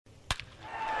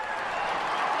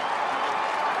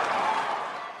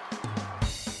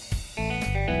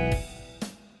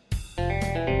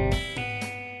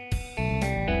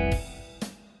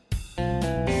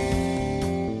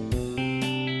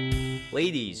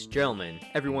Ladies, gentlemen,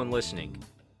 everyone listening,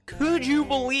 could you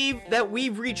believe that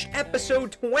we've reached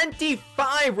episode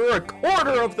 25? We're a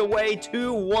quarter of the way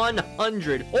to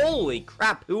 100. Holy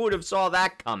crap, who would have saw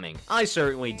that coming? I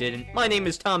certainly didn't. My name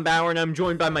is Tom Bauer, and I'm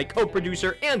joined by my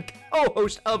co-producer and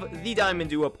co-host of the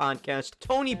Diamond Duo podcast,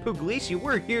 Tony Puglisi.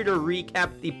 We're here to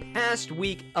recap the past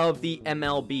week of the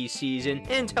MLB season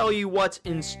and tell you what's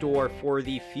in store for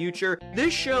the future.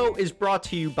 This show is brought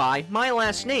to you by my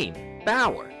last name,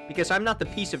 Bauer, because I'm not the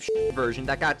piece of shit version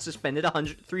that got suspended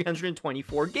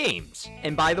 324 games.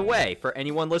 And by the way, for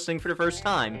anyone listening for the first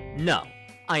time, no,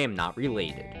 I am not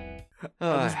related.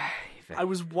 I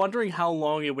was wondering how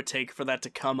long it would take for that to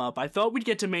come up. I thought we'd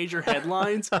get to major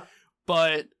headlines,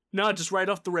 but no, just right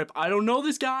off the rip. I don't know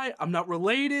this guy. I'm not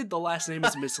related. The last name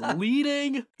is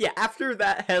misleading. Yeah, after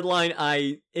that headline,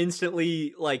 I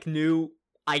instantly, knew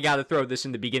I gotta throw this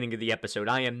in the beginning of the episode.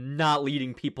 I am not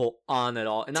leading people on at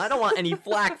all, and I don't want any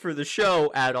flack for the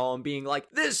show at all and being like,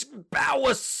 this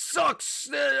Bauer sucks.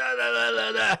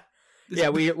 Yeah,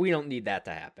 we don't need that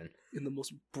to happen. In the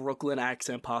most Brooklyn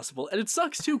accent possible. And it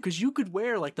sucks too, because you could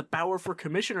wear the Bauer for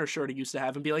Commissioner shirt he used to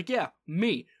have and be like, yeah,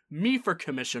 me for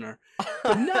Commissioner.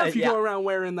 But now if you go around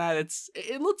wearing that,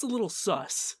 it looks a little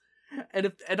sus.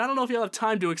 And I don't know if you'll have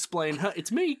time to explain,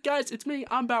 it's me, guys, it's me,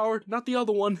 I'm Bauer, not the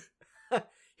other one.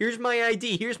 Here's my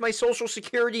ID. Here's my social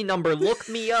security number. Look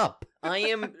me up. I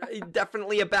am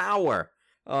definitely a Bauer.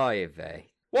 Oy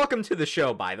vey. Welcome to the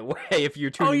show, by the way, if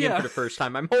you're tuning in for the first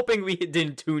time. I'm hoping we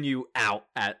didn't tune you out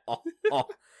at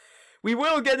all. We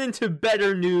will get into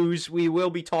better news. We will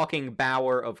be talking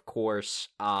Bauer, of course,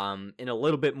 in a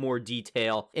little bit more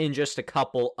detail in just a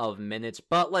couple of minutes.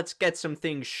 But let's get some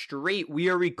things straight. We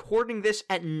are recording this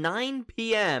at 9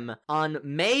 p.m. on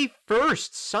May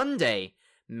 1st, Sunday.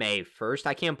 May 1st.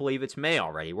 I can't believe it's May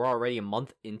already. We're already a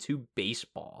month into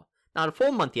baseball. Not a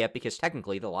full month yet because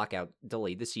technically the lockout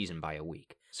delayed the season by a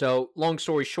week. So, long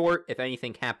story short, if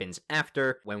anything happens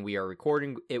after when we are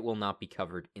recording, it will not be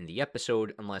covered in the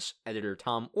episode unless Editor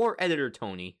Tom or Editor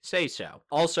Tony say so.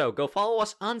 Also, go follow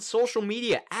us on social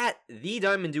media at The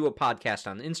Diamond Duo Podcast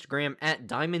on Instagram, at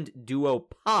Diamond Duo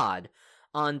Pod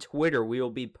on Twitter. We will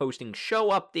be posting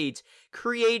show updates,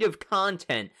 creative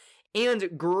content, and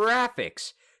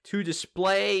graphics to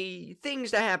display things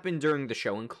that happen during the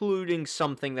show, including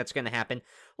something that's going to happen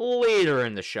later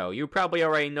in the show. You probably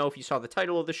already know if you saw the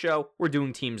title of the show, we're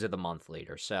doing Teams of the Month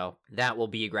later, so that will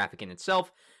be a graphic in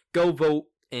itself. Go vote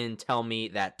and tell me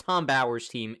that Tom Bauer's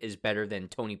team is better than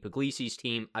Tony Puglisi's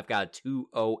team. I've got a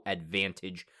 2-0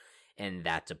 advantage in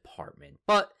that department.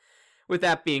 But with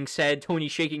that being said,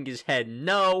 Tony's shaking his head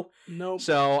no. Nope.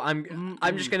 So I'm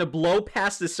just gonna blow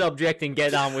past the subject and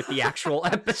get on with the actual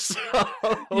episode.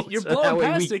 You're blowing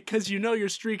past it because you know your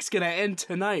streak's gonna end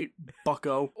tonight,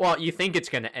 bucko. Well, you think it's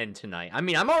gonna end tonight. I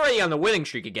mean, I'm already on the winning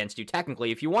streak against you,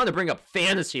 technically. If you want to bring up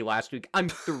fantasy last week, I'm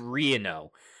 3-0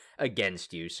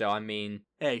 against you. So, I mean...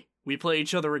 Hey, we play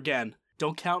each other again.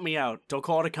 Don't count me out. Don't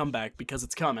call it a comeback, because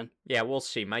it's coming. Yeah, we'll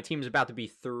see. My team's about to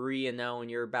be 3-0,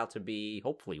 and you're about to be,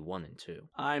 hopefully, 1-2.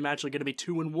 I'm actually going to be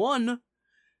 2-1.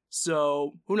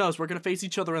 So, who knows? We're going to face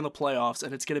each other in the playoffs,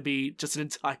 and it's going to be just an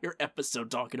entire episode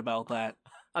talking about that.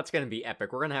 That's going to be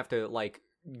epic. We're going to have to,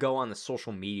 go on the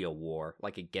social media war,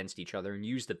 against each other, and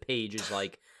use the page as,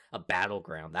 a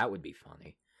battleground. That would be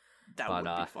funny. That would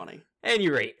be funny. At any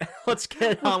rate, let's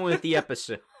get on with the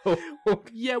episode.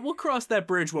 Yeah, we'll cross that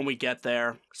bridge when we get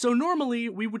there. So normally,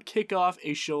 we would kick off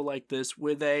a show like this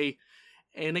with an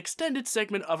extended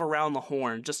segment of Around the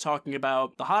Horn, just talking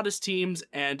about the hottest teams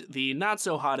and the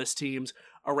not-so-hottest teams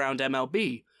around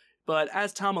MLB. But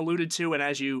as Tom alluded to, and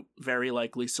as you very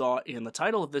likely saw in the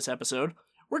title of this episode,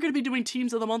 we're going to be doing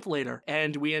Teams of the Month later,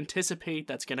 and we anticipate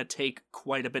that's going to take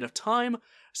quite a bit of time,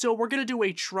 so we're going to do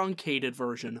a truncated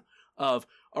version of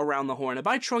Around the Horn. And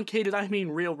by truncated, I mean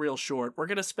real short. We're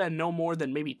going to spend no more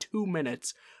than maybe 2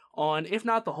 minutes on, if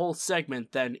not the whole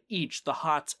segment, then each, the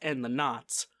hots and the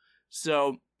nots.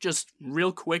 So, just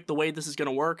real quick, the way this is going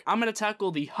to work, I'm going to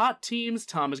tackle the hot teams,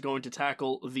 Tom is going to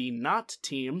tackle the not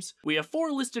teams. We have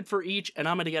 4 listed for each, and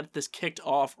I'm going to get this kicked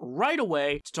off right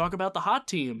away to talk about the hot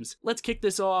teams. Let's kick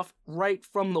this off right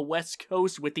from the West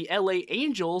Coast with the LA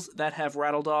Angels that have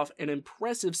rattled off an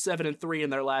impressive 7-3 in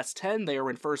their last 10. They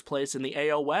are in first place in the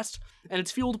AL West, and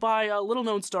it's fueled by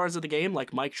little-known stars of the game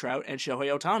like Mike Trout and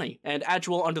Shohei Ohtani, and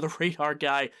actual under-the-radar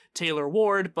guy Taylor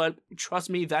Ward, but trust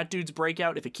me, that dude's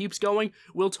breakout, if it keeps going,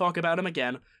 we'll talk about him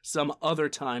again some other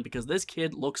time because this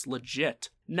kid looks legit.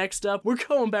 Next up, we're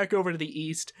going back over to the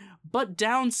East, but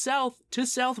down south to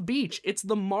South Beach. It's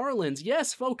the Marlins.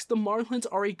 Yes, folks, the Marlins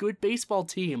are a good baseball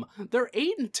team. They're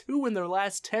 8-2 in their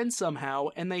last 10 somehow,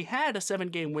 and they had a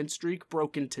 7-game win streak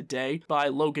broken today by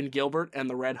Logan Gilbert and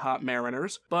the Red Hot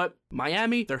Mariners. But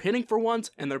Miami, they're hitting for once,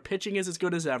 and their pitching is as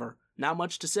good as ever. Not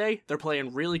much to say, they're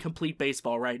playing really complete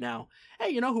baseball right now. Hey,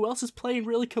 you know who else is playing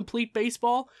really complete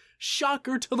baseball?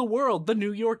 Shocker to the world, the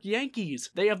New York Yankees.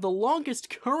 They have the longest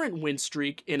current win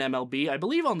streak in MLB, I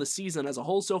believe on the season as a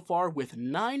whole so far, with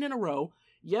 9 in a row.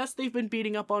 Yes, they've been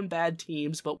beating up on bad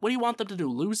teams, but what do you want them to do,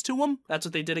 lose to them? That's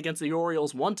what they did against the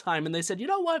Orioles one time, and they said, you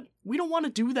know what, we don't want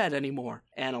to do that anymore.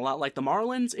 And a lot like the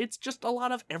Marlins, it's just a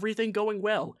lot of everything going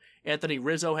well. Anthony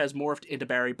Rizzo has morphed into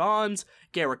Barry Bonds,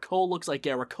 Garrett Cole looks like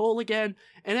Garrett Cole again,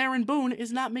 and Aaron Boone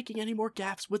is not making any more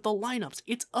gaps with the lineups.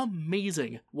 It's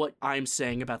amazing what I'm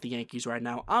saying about the Yankees right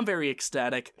now. I'm very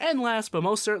ecstatic. And last, but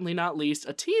most certainly not least,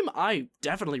 a team I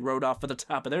definitely wrote off for the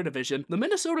top of their division, the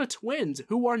Minnesota Twins,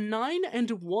 who are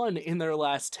 9-1 in their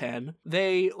last 10.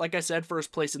 They, like I said,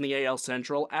 first place in the AL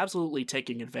Central, absolutely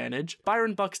taking advantage.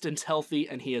 Byron Buxton's healthy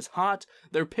and he is hot.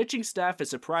 Their pitching staff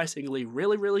is surprisingly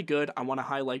really, really good. I want to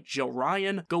highlight Joe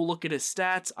Ryan. Go look at his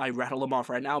stats. I rattle them off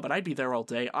right now, but I'd be there all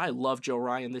day. I love Joe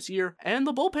Ryan this year. And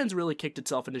the bullpen's really kicked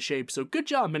itself into shape, so good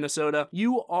job, Minnesota.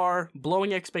 You are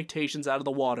blowing expectations out of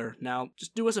the water. Now,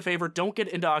 just do us a favor, don't get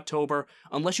into October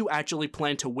unless you actually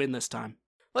plan to win this time.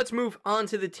 Let's move on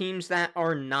to the teams that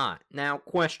are not. Now,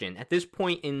 question, at this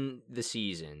point in the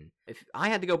season, if I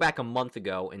had to go back a month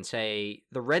ago and say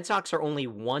the Red Sox are only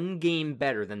 1 game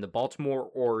better than the Baltimore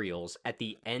Orioles at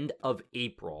the end of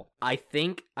April, I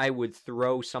think I would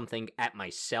throw something at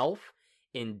myself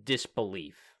in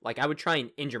disbelief. Like, I would try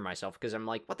and injure myself because I'm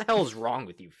like, what the hell is wrong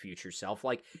with you, future self?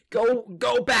 Like,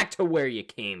 go back to where you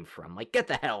came from. Like, get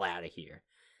the hell out of here.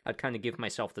 I'd kind of give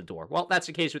myself the door. Well, that's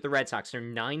the case with the Red Sox. They're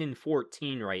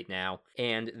 9-14 right now,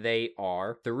 and they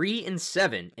are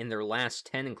 3-7 in their last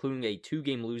 10, including a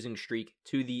 2-game losing streak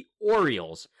to the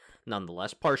Orioles.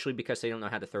 Nonetheless, partially because they don't know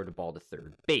how to throw the ball to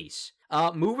third base.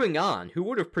 Moving on, who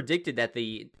would have predicted that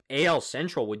the AL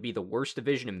Central would be the worst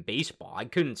division in baseball? I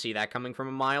couldn't see that coming from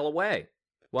a mile away.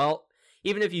 Well,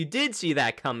 even if you did see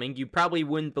that coming, you probably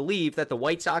wouldn't believe that the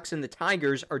White Sox and the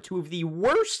Tigers are 2 of the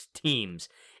worst teams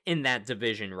in that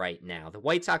division right now. The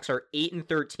White Sox are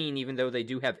 8-13, even though they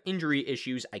do have injury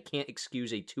issues. I can't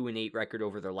excuse a 2-8 record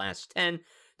over their last 10.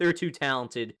 They're too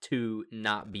talented to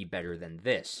not be better than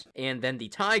this. And then the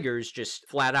Tigers just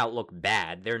flat out look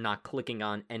bad. They're not clicking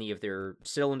on any of their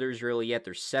cylinders really yet.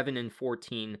 They're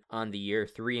 7-14 on the year,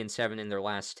 3-7 in their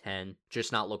last 10.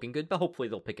 Just not looking good, but hopefully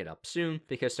they'll pick it up soon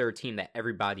because they're a team that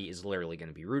everybody is literally going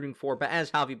to be rooting for. But as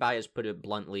Javi Baez put it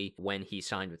bluntly when he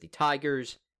signed with the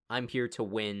Tigers, I'm here to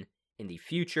win in the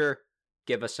future.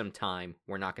 Give us some time.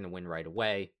 We're not going to win right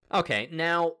away. Okay,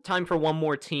 now time for one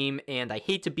more team, and I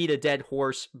hate to beat a dead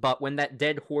horse, but when that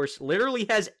dead horse literally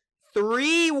has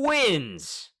 3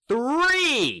 wins,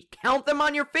 3! Count them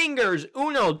on your fingers.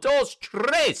 1, 2,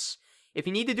 3. If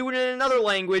you need to do it in another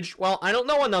language, well, I don't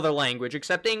know another language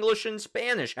except English and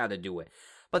Spanish how to do it.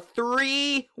 But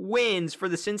 3 wins for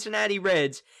the Cincinnati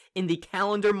Reds in the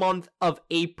calendar month of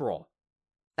April.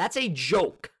 That's a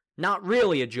joke. Not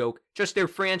really a joke, just their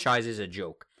franchise is a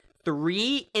joke.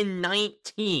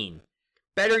 3-19.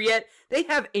 Better yet, they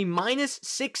have a minus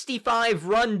 65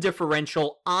 run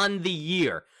differential on the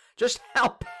year. Just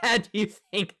how bad do you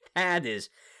think that is?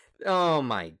 Oh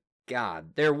my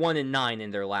god. They're 1-9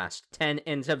 in their last 10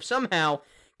 and have somehow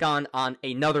gone on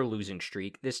another losing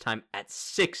streak, this time at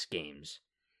 6 games.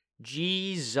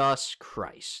 Jesus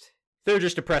Christ. They're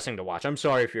just depressing to watch. I'm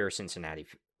sorry if you're a Cincinnati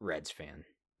Reds fan.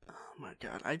 Oh my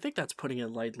god, I think that's putting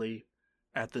it lightly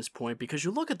at this point, because you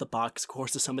look at the box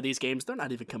scores of some of these games, they're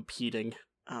not even competing.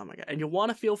 Oh my god, and you want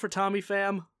to feel for Tommy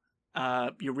Pham?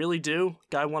 You really do.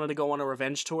 Guy wanted to go on a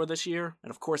revenge tour this year,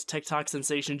 and of course TikTok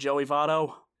sensation Joey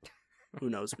Votto. Who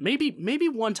knows? Maybe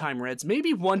one time, Reds,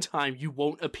 maybe one time you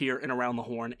won't appear in Around the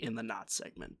Horn in the Not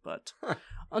segment, but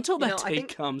until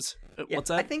that comes, what's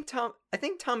that? I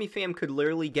think Tommy Pham could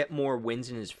literally get more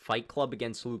wins in his Fight Club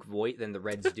against Luke Voigt than the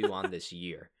Reds do on this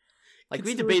year. Like,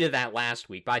 we debated that last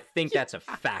week, but I think that's a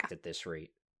fact at this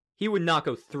rate. He would not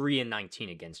go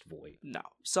 3-19 against Voigt. No.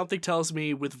 Something tells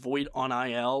me with Voigt on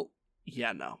IL,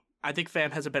 yeah, no. I think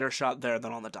Pham has a better shot there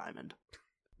than on the diamond.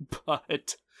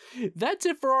 But that's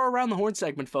it for our Around the Horn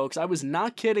segment, folks. I was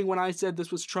not kidding when I said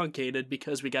this was truncated,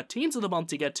 because we got Teams of the Month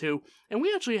to get to, and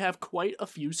we actually have quite a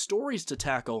few stories to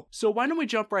tackle. So why don't we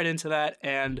jump right into that,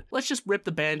 and let's just rip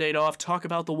the band-aid off, talk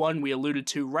about the one we alluded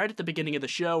to right at the beginning of the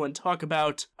show, and talk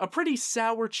about a pretty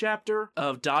sour chapter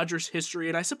of Dodgers history,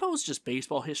 and I suppose just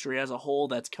baseball history as a whole,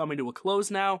 that's coming to a close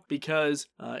now, because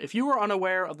if you were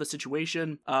unaware of the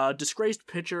situation, disgraced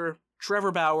pitcher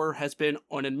Trevor Bauer has been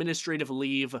on administrative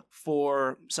leave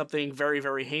for something very,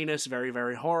 very heinous, very,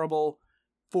 very horrible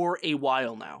for a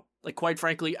while now. Like, quite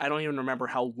frankly, I don't even remember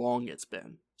how long it's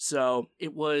been. So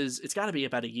it's got to be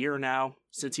about a year now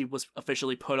since he was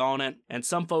officially put on it. And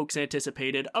some folks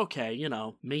anticipated, okay,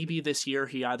 maybe this year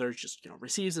he either just,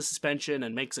 receives a suspension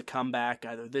and makes a comeback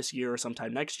either this year or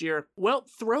sometime next year. Well,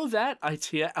 throw that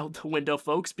idea out the window,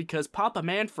 folks, because Papa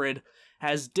Manfred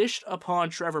has dished upon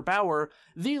Trevor Bauer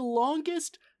the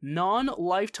longest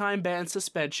non-lifetime ban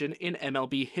suspension in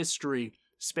MLB history,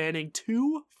 spanning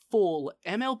 2 full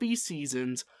MLB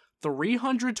seasons,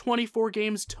 324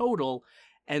 games total,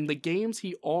 and the games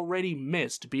he already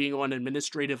missed being on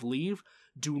administrative leave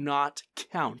do not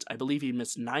count. I believe he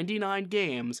missed 99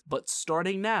 games, but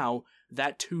starting now,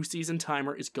 that 2-season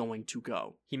timer is going to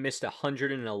go. He missed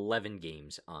 111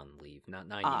 games on leave, not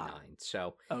 99.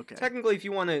 So okay. Technically, if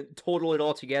you want to total it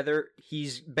all together,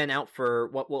 he's been out for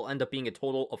what will end up being a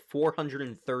total of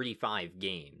 435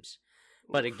 games.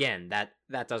 But again,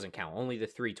 that doesn't count. Only the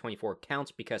 324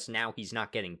 counts because now he's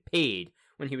not getting paid.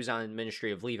 When he was on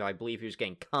administrative leave, I believe he was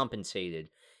getting compensated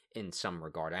in some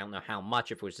regard. I don't know how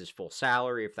much, if it was his full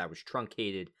salary, if that was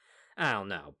truncated. I don't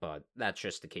know, but that's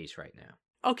just the case right now.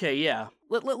 Okay, yeah.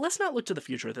 Let's not look to the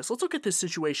future of this. Let's look at this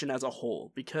situation as a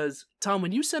whole, because, Tom,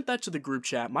 when you sent that to the group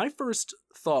chat, my first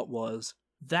thought was,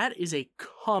 that is a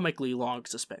comically long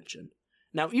suspension.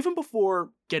 Now, even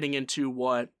before getting into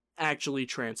what actually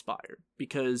transpired,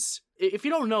 because if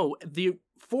you don't know, the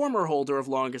former holder of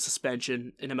longest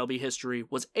suspension in MLB history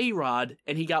was A-Rod,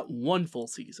 and he got 1 full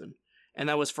season. And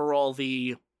that was for all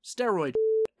the steroid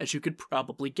as you could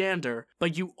probably gander.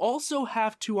 But you also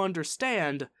have to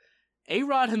understand,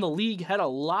 A-Rod and the league had a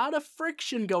lot of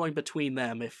friction going between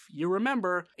them. If you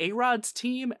remember, A-Rod's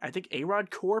team, I think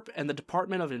A-Rod Corp and the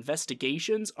Department of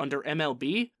Investigations under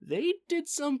MLB, they did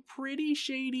some pretty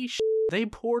shady shit. They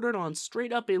poured it on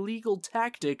straight up illegal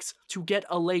tactics to get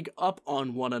a leg up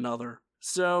on one another.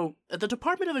 So, the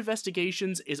Department of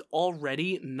Investigations is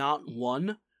already not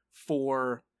one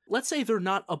for, let's say they're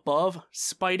not above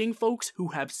spiting folks who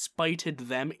have spited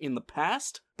them in the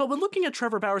past, but when looking at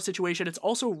Trevor Bauer's situation, it's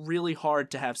also really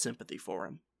hard to have sympathy for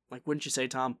him. Like, wouldn't you say,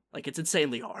 Tom? Like, it's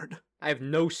insanely hard. I have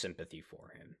no sympathy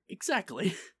for him.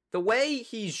 Exactly. The way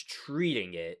he's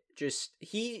treating it,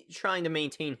 he trying to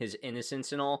maintain his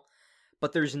innocence and all,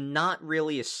 but there's not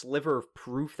really a sliver of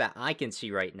proof that I can see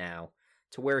right now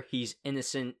to where he's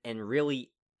innocent in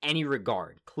really any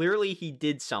regard. Clearly he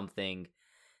did something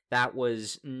that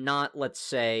was not, let's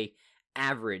say,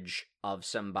 average of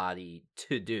somebody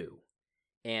to do.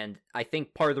 And I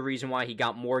think part of the reason why he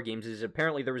got more games is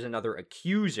apparently there was another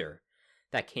accuser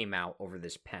that came out over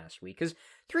this past week. Because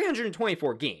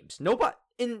 324 games,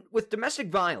 with domestic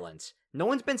violence, no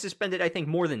one's been suspended, I think,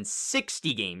 more than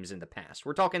 60 games in the past.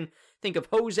 We're talking, think of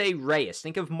Jose Reyes,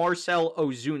 think of Marcell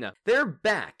Ozuna. They're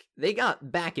back. They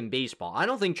got back in baseball. I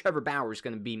don't think Trevor Bauer is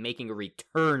going to be making a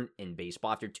return in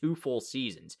baseball after 2 full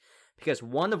seasons. Because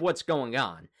 1, of what's going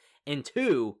on, and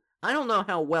 2, I don't know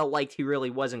how well liked he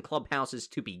really was in clubhouses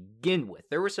to begin with.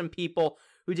 There were some people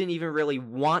who didn't even really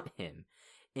want him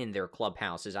in their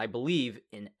clubhouses, I believe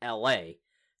in LA,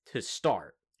 to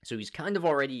start. So he's kind of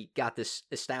already got this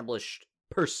established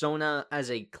persona as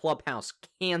a clubhouse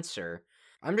cancer.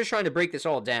 I'm just trying to break this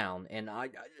all down, and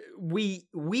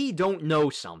we don't know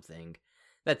something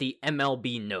that the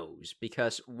MLB knows,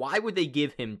 because why would they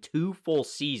give him 2 full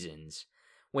seasons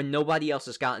when nobody else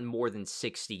has gotten more than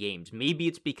 60 games? Maybe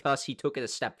it's because he took it a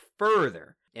step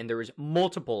further, and there was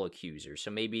multiple accusers,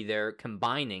 so maybe they're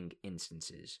combining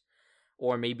instances.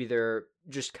 Or maybe they're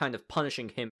just kind of punishing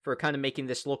him for kind of making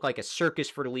this look like a circus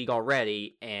for the league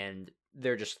already, and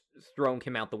they're just throwing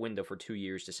him out the window for 2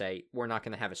 years to say, we're not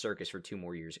going to have a circus for 2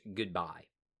 more years. Goodbye.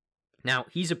 Now,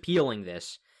 he's appealing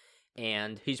this,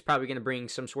 and he's probably going to bring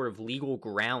some sort of legal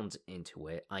grounds into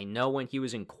it. I know when he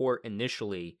was in court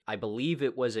initially, I believe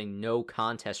it was a no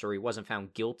contest, or he wasn't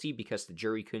found guilty because the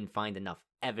jury couldn't find enough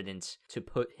evidence to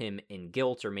put him in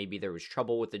guilt, or maybe there was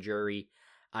trouble with the jury.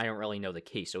 I don't really know the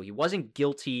case. So he wasn't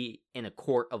guilty in a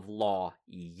court of law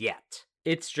yet.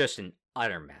 It's just an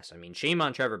utter mess. I mean, shame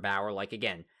on Trevor Bauer. Like,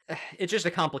 again, it's just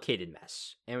a complicated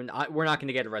mess. And we're not going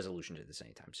to get a resolution to this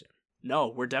anytime soon. no,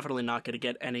 we're definitely not going to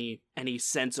get any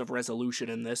sense of resolution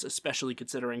in this, especially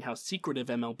considering how secretive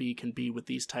MLB can be with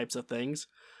these types of things.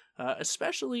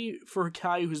 Especially for a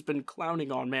guy who's been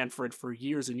clowning on Manfred for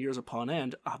years and years upon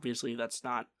end. Obviously, that's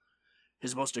not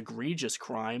his most egregious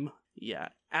crime. Yeah,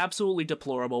 absolutely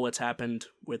deplorable what's happened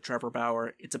with Trevor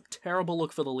Bauer. It's a terrible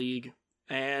look for the league.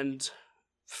 And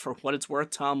for what it's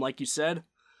worth, Tom, like you said,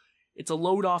 it's a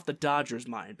load off the Dodgers'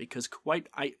 mind, because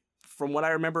from what I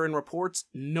remember in reports,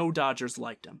 no Dodgers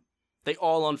liked him. They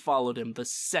all unfollowed him the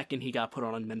second he got put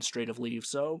on administrative leave,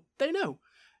 so they know.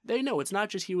 They know it's not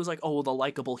just he was like, oh, the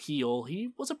likable heel. He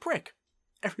was a prick.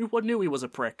 Everyone knew he was a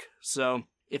prick. So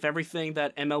if everything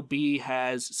that MLB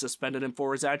has suspended him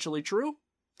for is actually true,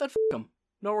 then f*** him.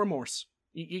 No remorse.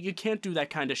 You can't do that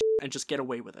kind of shit and just get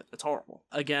away with it. It's horrible.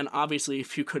 Again, obviously,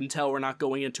 if you couldn't tell, we're not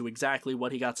going into exactly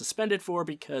what he got suspended for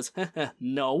because,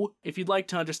 no. If you'd like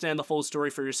to understand the full story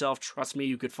for yourself, trust me,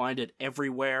 you could find it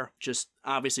everywhere. Just,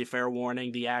 obviously, fair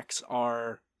warning, the acts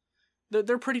are...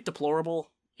 They're pretty deplorable.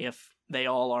 If they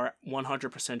all are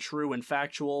 100% true and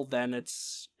factual, then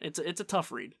it's a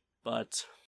tough read. But...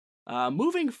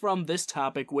 moving from this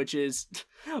topic, which is,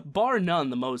 bar none,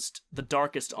 the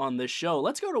darkest on this show,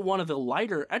 let's go to one of the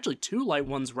lighter, actually two light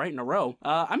ones right in a row.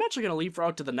 I'm actually going to leave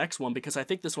out to the next one because I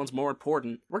think this one's more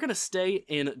important. We're going to stay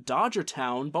in Dodger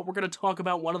Town, but we're going to talk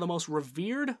about one of the most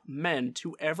revered men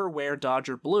to ever wear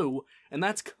Dodger blue, and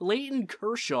that's Clayton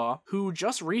Kershaw, who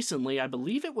just recently, I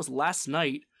believe it was last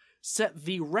night, set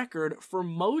the record for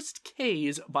most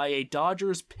Ks by a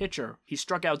Dodgers pitcher. He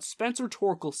struck out Spencer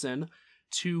Torkelson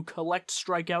to collect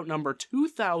strikeout number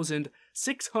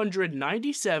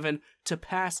 2,697 to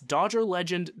pass Dodger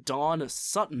legend Don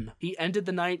Sutton. He ended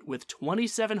the night with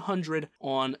 2,700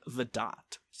 on the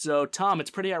dot. So, Tom,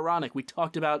 it's pretty ironic. We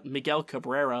talked about Miguel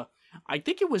Cabrera. I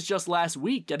think it was just last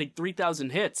week getting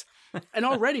 3,000 hits. And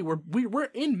already we're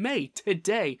in May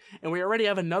today, and we already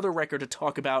have another record to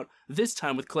talk about, this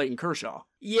time with Clayton Kershaw.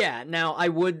 Yeah, now I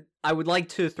would like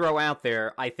to throw out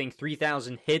there, I think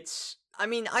 3,000 hits... I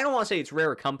mean, I don't want to say it's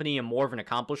rare company and more of an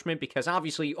accomplishment, because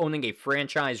obviously owning a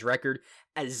franchise record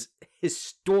as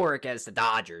historic as the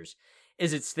Dodgers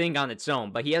is its thing on its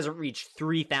own, but he hasn't reached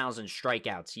 3,000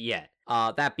 strikeouts yet.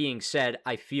 That being said,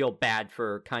 I feel bad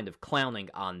for kind of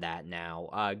clowning on that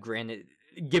now. Granted,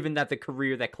 given that the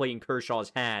career that Clayton Kershaw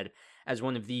has had as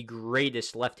one of the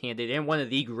greatest left-handed and one of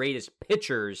the greatest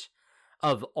pitchers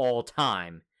of all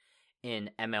time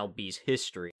in MLB's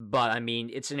history. But, I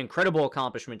mean, it's an incredible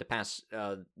accomplishment to pass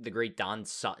the great Don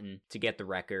Sutton to get the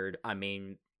record. I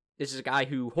mean, this is a guy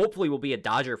who hopefully will be a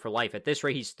Dodger for life. At this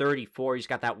rate, he's 34. He's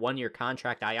got that one-year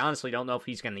contract. I honestly don't know if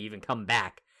he's going to even come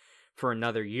back for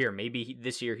another year. Maybe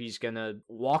this year he's going to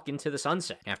walk into the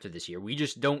sunset after this year. We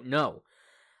just don't know.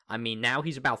 I mean, now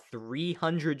he's about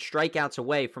 300 strikeouts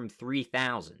away from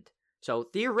 3,000. So,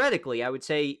 theoretically, I would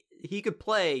say he could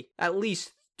play at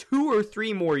least 2 or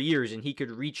 3 more years and he could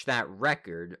reach that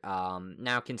record.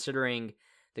 Now, considering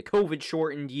the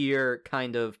COVID-shortened year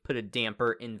kind of put a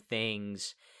damper in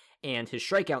things, and his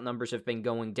strikeout numbers have been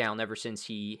going down ever since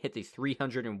he hit the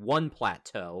 301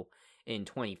 plateau in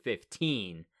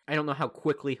 2015. I don't know how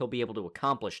quickly he'll be able to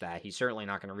accomplish that. He's certainly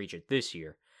not going to reach it this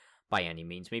year by any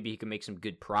means. Maybe he can make some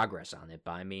good progress on it,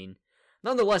 but I mean,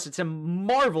 nonetheless, it's a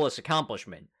marvelous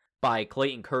accomplishment by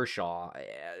Clayton Kershaw.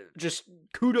 Just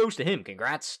kudos to him.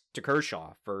 Congrats to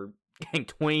Kershaw for getting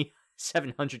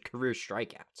 2,700 career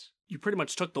strikeouts. You pretty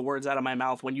much took the words out of my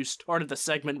mouth when you started the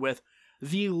segment with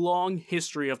the long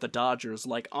history of the Dodgers.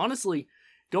 Like, honestly,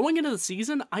 going into the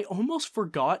season, I almost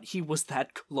forgot he was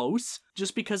that close,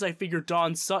 just because I figured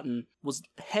Don Sutton was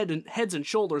heads and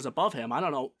shoulders above him. I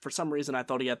don't know, for some reason I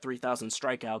thought he had 3,000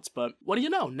 strikeouts, but what do you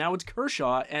know? Now it's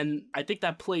Kershaw, and I think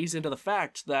that plays into the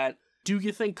fact that, do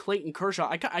you think Clayton Kershaw...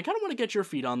 I kind of want to get your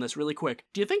feet on this really quick.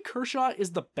 Do you think Kershaw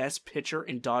is the best pitcher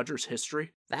in Dodgers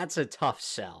history? That's a tough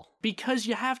sell. Because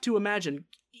you have to imagine,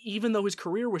 even though his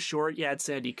career was short, you had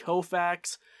Sandy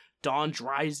Koufax, Don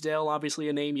Drysdale, obviously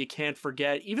a name you can't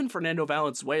forget. Even Fernando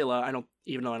Valenzuela,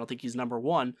 even though I don't think he's number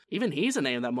one, even he's a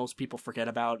name that most people forget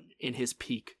about in his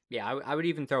peak. Yeah, I would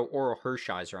even throw Oral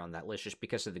Hershiser on that list just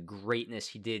because of the greatness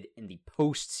he did in the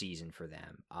postseason for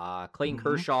them. Clayton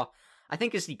Kershaw, I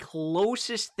think, is the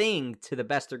closest thing to the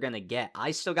best they're going to get.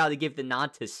 I still got to give the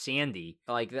nod to Sandy.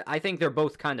 Like, I think they're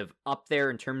both kind of up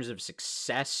there in terms of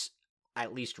success,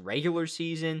 at least regular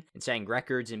season, and setting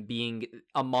records and being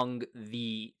among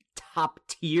the top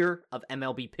tier of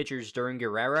MLB pitchers during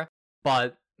your era.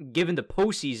 But given the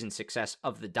postseason success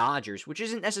of the Dodgers, which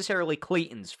isn't necessarily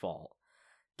Clayton's fault,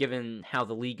 given how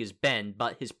the league has been,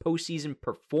 but his postseason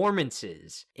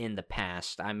performances in the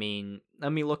past, I mean,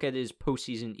 let me look at his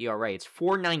postseason ERA. It's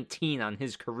 4.19 on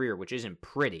his career, which isn't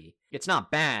pretty. It's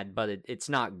not bad, but it's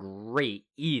not great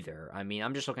either. I mean,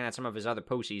 I'm just looking at some of his other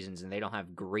postseasons, and they don't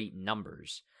have great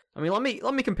numbers. I mean, let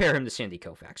me compare him to Sandy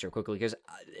Koufax real quickly, because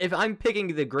if I'm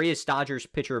picking the greatest Dodgers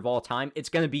pitcher of all time, it's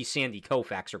going to be Sandy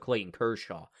Koufax or Clayton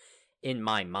Kershaw in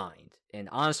my mind. And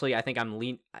honestly, I think I'm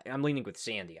leaning with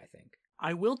Sandy, I think.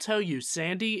 I will tell you,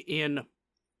 Sandy in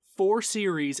 4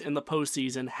 series in the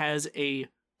postseason has a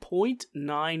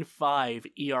 .95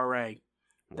 ERA.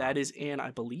 Wow. That is in,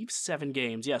 I believe, 7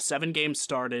 games. Yeah, 7 games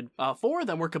started. 4 of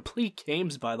them were complete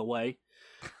games, by the way.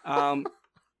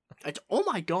 Oh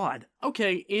my god.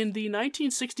 Okay, in the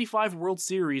 1965 World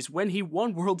Series, when he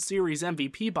won World Series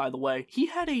MVP, by the way, he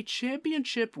had a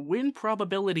championship win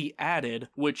probability added,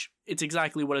 which it's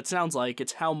exactly what it sounds like.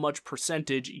 It's how much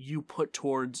percentage you put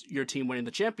towards your team winning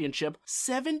the championship.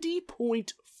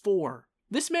 70.4.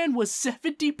 This man was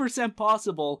 70%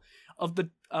 possible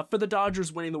for the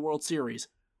Dodgers winning the World Series.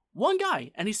 One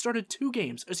guy, and he started 3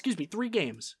 games.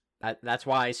 That's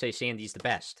why I say Sandy's the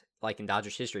best, like in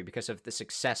Dodgers history, because of the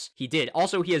success he did.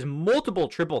 Also, he has multiple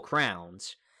Triple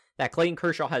Crowns that Clayton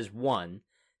Kershaw has won.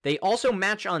 They also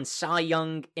match on Cy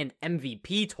Young and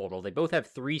MVP total. They both have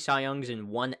 3 Cy Youngs and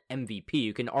 1 MVP.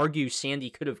 You can argue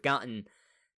Sandy could have gotten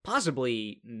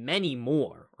possibly many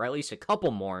more, or at least a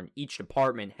couple more in each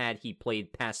department had he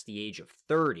played past the age of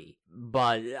 30.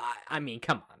 But, I mean,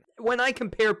 come on. When I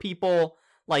compare people,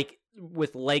 like,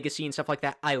 with legacy and stuff like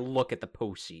that, I look at the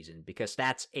postseason, because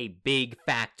that's a big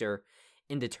factor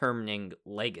in determining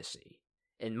legacy,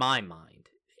 in my mind.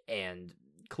 And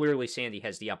clearly Sandy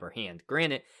has the upper hand.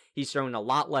 Granted, he's thrown a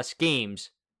lot less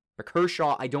games, but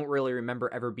Kershaw, I don't really remember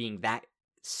ever being that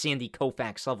Sandy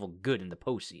Koufax level good in the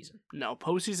postseason. No,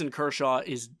 postseason Kershaw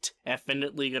is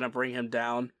definitely going to bring him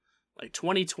down. Like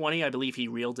 2020, I believe he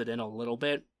reeled it in a little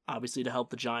bit, obviously to help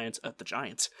the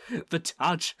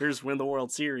Dodgers win the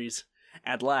World Series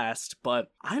at last,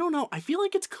 but I don't know, I feel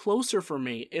like it's closer for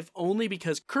me, if only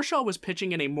because Kershaw was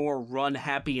pitching in a more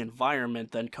run-happy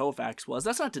environment than Koufax was.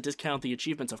 That's not to discount the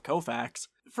achievements of Koufax.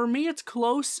 For me, it's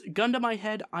close. Gun to my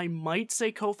head, I might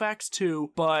say Koufax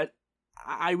too, but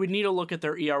I would need to look at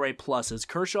their ERA pluses.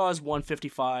 Kershaw is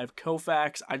 155,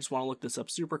 Koufax, I just want to look this up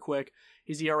super quick,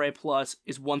 his ERA plus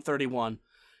is 131.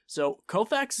 So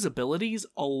Koufax's abilities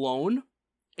alone,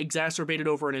 exacerbated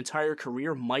over an entire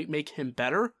career, might make him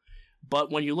better.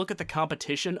 But when you look at the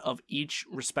competition of each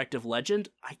respective legend,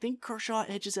 I think Kershaw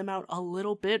edges him out a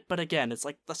little bit, but again, it's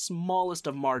like the smallest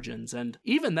of margins, and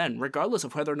even then, regardless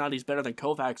of whether or not he's better than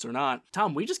Koufax or not,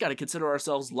 Tom, we just gotta consider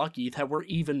ourselves lucky that we're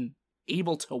even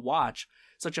able to watch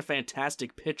such a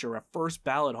fantastic pitcher, a first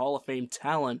ballot Hall of Fame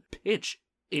talent, pitch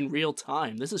in real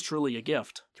time. This is truly a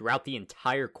gift. Throughout the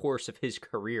entire course of his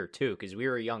career, too, because we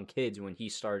were young kids when he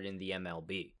started in the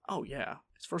MLB. Oh, yeah.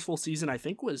 His first full season, I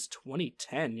think, was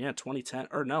 2010. Yeah, 2010.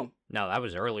 Or no. No, that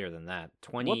was earlier than that.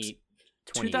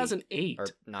 2008. Or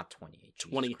not 28.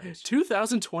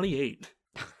 2028.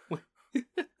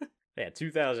 Yeah,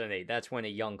 2008. That's when a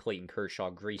young Clayton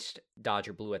Kershaw graced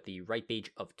Dodger Blue at the ripe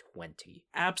age of 20.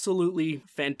 Absolutely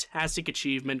fantastic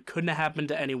achievement. Couldn't have happened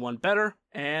to anyone better.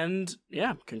 And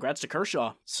yeah, congrats to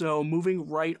Kershaw. So moving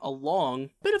right along,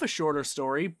 bit of a shorter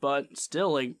story, but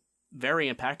still a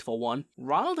very impactful one.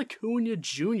 Ronald Acuna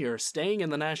Jr. staying in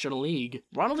the National League.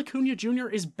 Ronald Acuna Jr.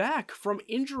 is back from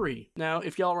injury. Now,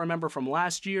 if y'all remember from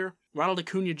last year, Ronald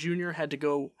Acuna Jr. had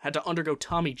to undergo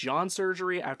Tommy John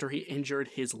surgery after he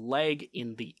injured his leg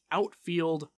in the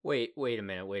outfield. Wait a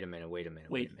minute.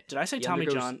 Wait, did I say Tommy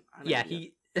John? Yeah,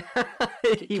 he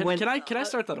went. Can I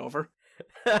start that over?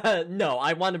 No,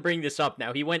 I want to bring this up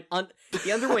now. He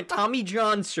underwent Tommy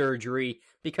John surgery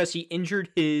because he injured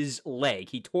his leg.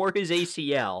 He tore his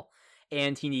ACL,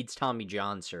 and he needs Tommy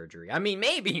John surgery. I mean,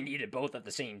 maybe he needed both at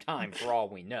the same time, for all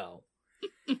we know.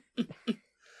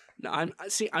 No,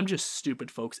 I'm just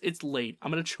stupid, folks. It's late. I'm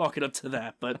going to chalk it up to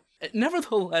that. But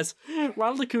nevertheless,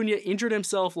 Ronald Acuna injured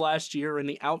himself last year in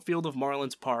the outfield of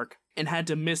Marlins Park and had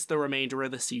to miss the remainder of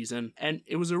the season. And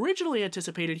it was originally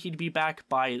anticipated he'd be back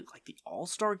by like the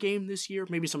All-Star game this year,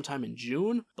 maybe sometime in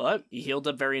June. But he healed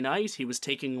up very nice. He was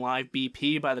taking live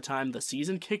BP by the time the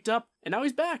season kicked up. And now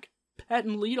he's back.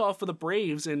 Batting leadoff for the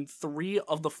Braves in 3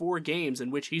 of the 4 games in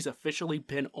which he's officially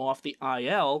been off the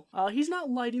IL. He's not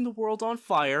lighting the world on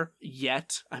fire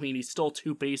yet. I mean, he stole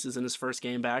 2 bases in his first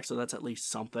game back, so that's at least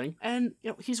something. And,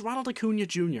 he's Ronald Acuna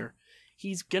Jr.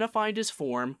 He's gonna find his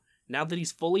form now that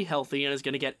he's fully healthy and is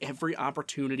gonna get every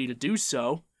opportunity to do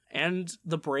so. And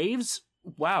the Braves,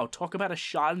 wow, talk about a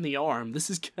shot in the arm. This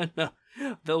is gonna...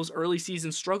 Those early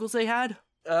season struggles they had,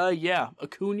 Yeah,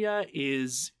 Acuna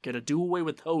is gonna do away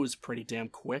with those pretty damn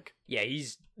quick. Yeah,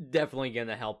 he's definitely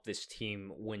gonna help this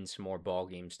team win some more ball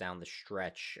games down the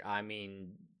stretch. I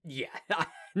mean, yeah,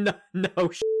 no,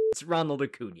 it's Ronald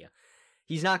Acuna.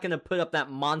 He's not gonna put up that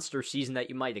monster season that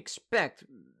you might expect,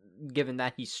 given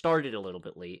that he started a little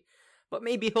bit late. But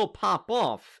maybe he'll pop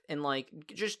off and, like,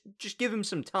 just give him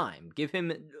some time. Give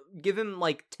him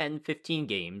like 10, 15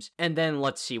 games, and then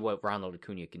let's see what Ronald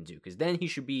Acuna can do. Because then he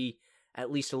should be at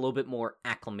least a little bit more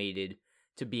acclimated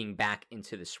to being back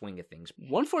into the swing of things.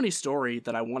 One funny story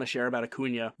that I want to share about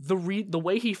Acuna, the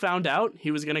way he found out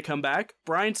he was going to come back,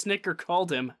 Brian Snitker called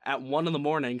him at 1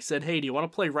 a.m, said, "Hey, do you want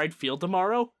to play right field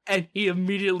tomorrow?" And he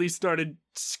immediately started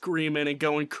screaming and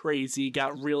going crazy,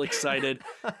 got real excited.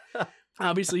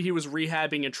 Obviously, he was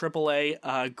rehabbing in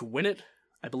AAA Gwinnett.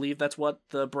 I believe that's what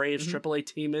the Braves AAA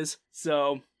team is.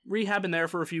 So, rehabbing there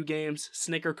for a few games.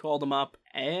 Snitker called him up.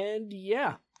 And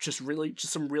yeah, just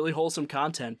some really wholesome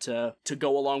content to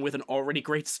go along with an already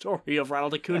great story of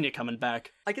Ronald Acuna coming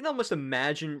back. I can almost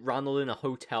imagine Ronald in a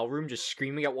hotel room just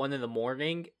screaming at 1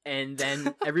 a.m, and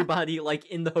then everybody like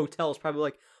in the hotel is probably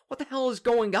like, what the hell is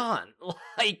going on?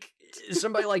 Like, is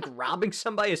somebody like robbing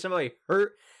somebody? Is somebody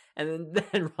hurt? And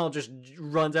then Ronald just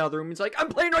runs out of the room and he's like, I'm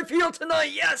playing right field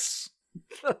tonight, yes!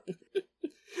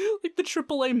 Like the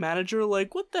AAA manager,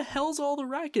 like, what the hell's all the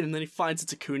racket? And then he finds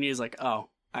it's Acuna, he's like, oh,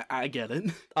 I get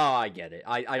it. Oh, I get it.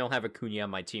 I don't have Acuna on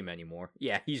my team anymore.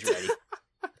 Yeah, he's ready.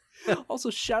 Also,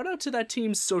 shout out to that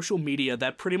team's social media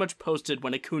that pretty much posted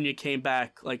when Acuna came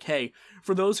back, like, hey,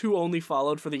 for those who only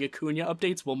followed for the Acuna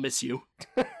updates, we'll miss you.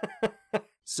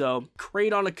 So,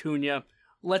 great on Acuna.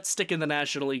 Let's stick in the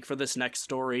National League for this next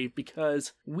story,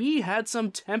 because we had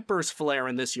some tempers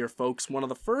flaring this year, folks. One of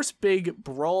the first big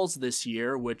brawls this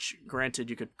year, which, granted,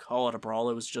 you could call it a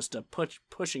brawl. It was just a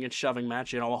pushing and shoving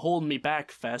match, a holding me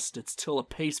back fest. It's still a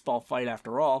baseball fight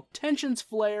after all. Tensions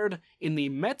flared in the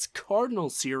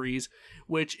Mets-Cardinals series,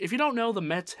 which, if you don't know, the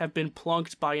Mets have been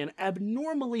plunked by an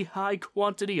abnormally high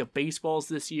quantity of baseballs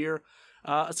this year.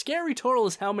 A scary total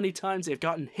is how many times they've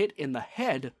gotten hit in the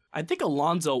head. I think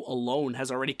Alonso alone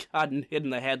has already gotten hit in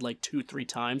the head like 2-3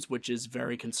 times, which is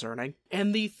very concerning.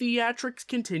 And the theatrics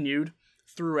continued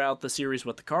throughout the series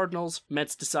with the Cardinals.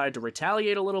 Mets decide to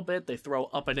retaliate a little bit. They throw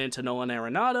up and into Nolan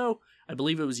Arenado. I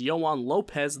believe it was Yohan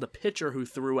Lopez, the pitcher, who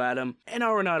threw at him. And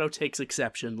Arenado takes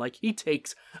exception. Like, he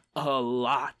takes a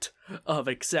lot of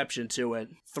exception to it.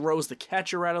 Throws the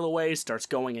catcher out of the way, starts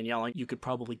going and yelling. You could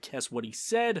probably guess what he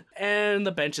said. And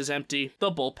the bench is empty.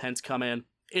 The bullpens come in.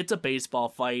 It's a baseball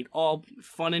fight, all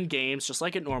fun and games, just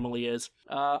like it normally is,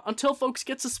 until folks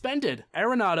get suspended.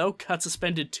 Arenado got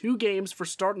suspended 2 games for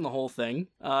starting the whole thing.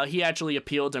 He actually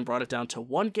appealed and brought it down to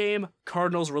 1 game.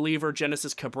 Cardinals reliever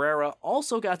Genesis Cabrera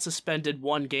also got suspended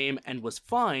 1 game and was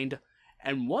fined.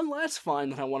 And one last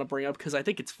fine that I want to bring up, because I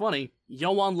think it's funny,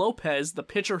 Yohan Lopez, the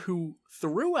pitcher who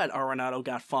threw at Arenado,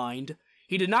 got fined.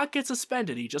 He did not get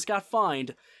suspended, he just got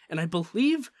fined, and I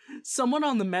believe someone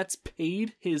on the Mets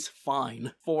paid his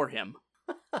fine for him.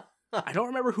 I don't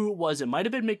remember who it was. It might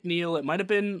have been McNeil, it might have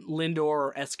been Lindor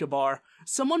or Escobar.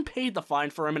 Someone paid the fine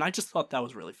for him, and I just thought that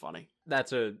was really funny.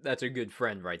 That's a good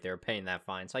friend right there, paying that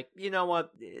fine. It's like, you know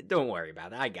what? Don't worry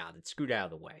about it. I got it. Scoot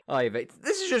out of the way.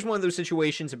 This is just one of those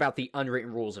situations about the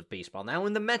unwritten rules of baseball. Now,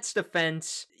 in the Mets'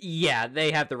 defense, yeah,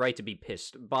 they have the right to be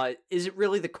pissed, but is it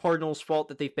really the Cardinals' fault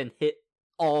that they've been hit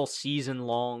all season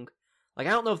long? Like,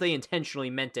 I don't know if they intentionally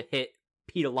meant to hit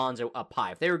Pete Alonso up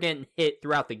high. If they were getting hit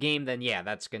throughout the game, then yeah,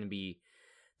 that's going to be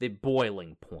the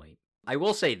boiling point. I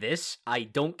will say this, I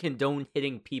don't condone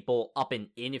hitting people up and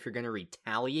in if you're going to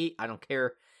retaliate. I don't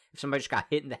care if somebody just got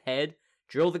hit in the head.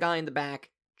 Drill the guy in the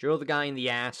back, drill the guy in the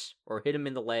ass, or hit him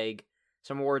in the leg.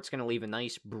 Somewhere where it's going to leave a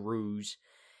nice bruise,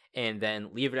 and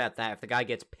then leave it at that. If the guy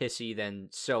gets pissy, then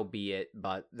so be it,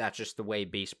 but that's just the way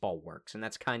baseball works, and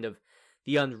that's kind of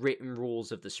the unwritten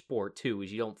rules of the sport, too,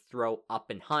 is you don't throw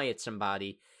up and high at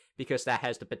somebody, because that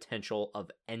has the potential of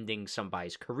ending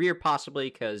somebody's career, possibly,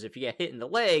 because if you get hit in the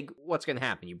leg, what's going to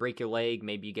happen? You break your leg,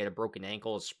 maybe you get a broken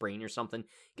ankle, a sprain or something,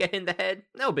 get hit in the head,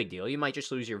 no big deal. You might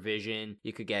just lose your vision,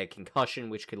 you could get a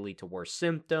concussion, which could lead to worse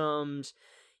symptoms,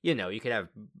 you know, you could have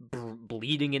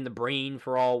bleeding in the brain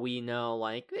for all we know,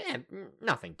 like,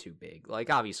 nothing too big.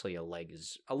 Like, obviously a leg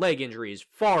injury is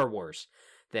far worse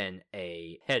than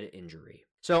a head injury.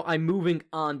 So I'm moving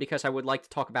on because I would like to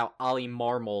talk about Ollie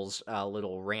Marmol's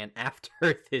little rant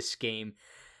after this game,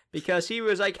 because he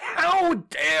was like, how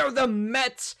dare the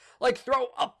Mets throw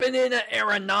up and in at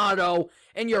Arenado,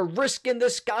 and you're risking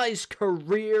this guy's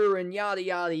career and yada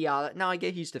yada yada. Now I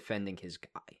get he's defending his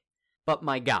guy, but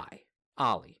my guy,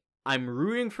 Ollie, I'm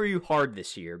rooting for you hard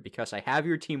this year because I have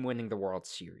your team winning the World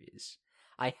Series.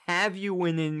 I have you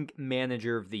winning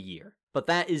Manager of the Year. But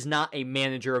that is not a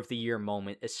Manager of the Year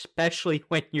moment, especially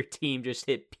when your team just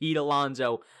hit Pete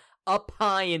Alonso up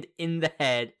high and in the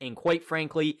head, and quite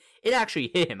frankly, it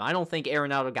actually hit him. I don't think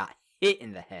Arenado got hit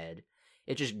in the head.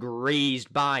 It just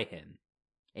grazed by him.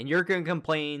 And you're going to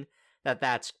complain that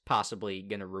that's possibly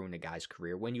going to ruin a guy's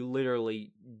career when you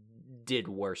literally did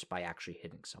worse by actually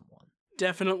hitting someone.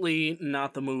 Definitely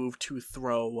not the move to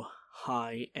throw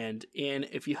high and in.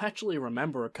 If you actually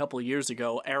remember a couple years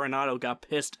ago, Arenado got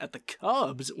pissed at the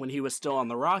Cubs when he was still on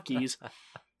the Rockies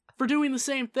for doing the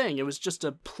same thing. It was just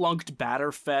a plunked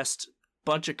batter fest.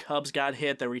 Bunch of Cubs got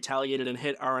hit. They retaliated and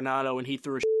hit Arenado, and he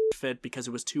threw a fit because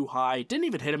it was too high. Didn't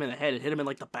even hit him in the head. It hit him in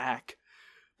like the back.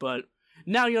 But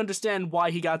now you understand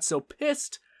why he got so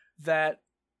pissed that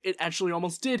it actually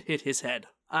almost did hit his head.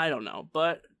 I don't know.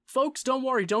 But folks, don't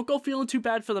worry. Don't go feeling too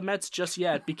bad for the Mets just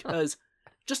yet, because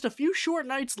just a few short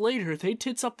nights later, they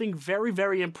did something very,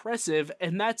 very impressive,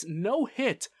 and that's no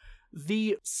hit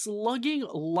the slugging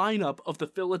lineup of the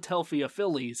Philadelphia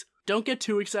Phillies. Don't get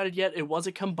too excited yet. It was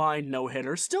a combined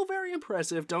no-hitter. Still very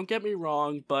impressive, don't get me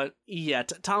wrong, but yeah,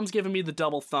 Tom's giving me the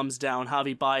double thumbs down,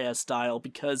 Javi Baez style,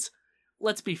 because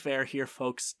let's be fair here,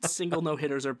 folks. Single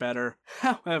no-hitters are better.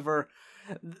 However,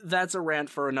 that's a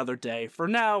rant for another day. For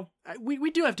now,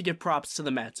 we do have to give props to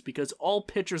the Mets, because all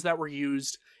pitchers that were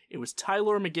used, it was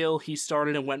Tyler McGill, he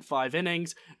started and went 5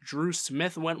 innings, Drew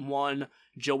Smith went 1,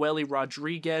 Joely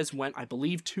Rodriguez went, I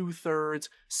believe, 2/3,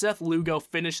 Seth Lugo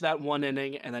finished that 1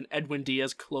 inning, and then Edwin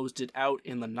Diaz closed it out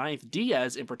in the 9th.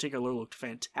 Diaz, in particular, looked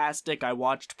fantastic. I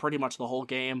watched pretty much the whole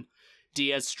game.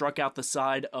 Diaz struck out the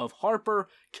side of Harper,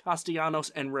 Castellanos,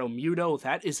 and Realmuto.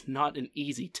 That is not an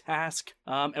easy task.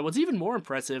 And what's even more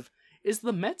impressive is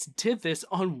the Mets did this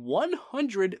on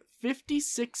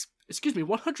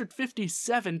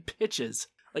 157 pitches.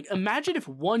 Like, imagine if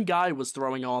one guy was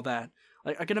throwing all that.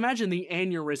 Like, I can imagine the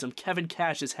aneurysm Kevin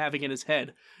Cash is having in his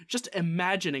head, just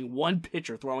imagining one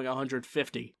pitcher throwing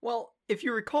 150. Well, if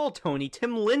you recall, Tony,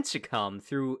 Tim Lincecum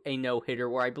threw a no-hitter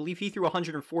where I believe he threw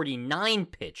 149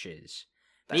 pitches.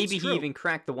 Maybe he even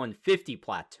cracked the 150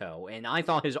 plateau, and I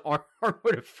thought his arm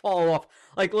would have fallen off.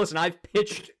 Like, listen, I've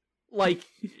pitched, like,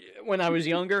 when I was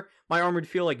younger, my arm would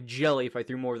feel like jelly if I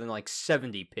threw more than, like,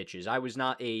 70 pitches. I was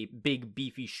not a big,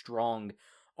 beefy,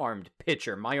 strong-armed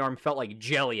pitcher. My arm felt like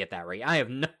jelly at that rate. I have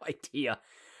no idea.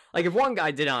 Like, if one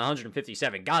guy did it on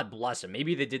 157, God bless him.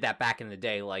 Maybe they did that back in the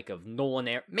day, like, of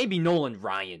maybe Nolan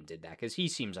Ryan did that, because he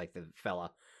seems like the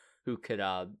fella who could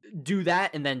do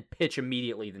that and then pitch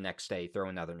immediately the next day, throw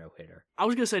another no-hitter. I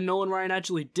was going to say Nolan Ryan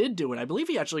actually did do it. I believe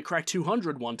he actually cracked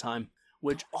 200 one time,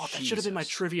 which, that should have been my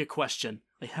trivia question.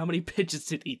 Like, how many pitches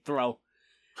did he throw?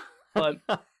 But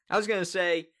I was going to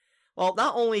say, well,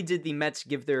 not only did the Mets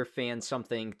give their fans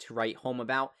something to write home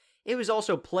about, it was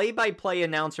also play-by-play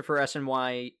announcer for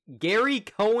SNY, Gary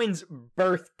Cohen's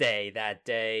birthday that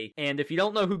day. And if you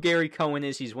don't know who Gary Cohen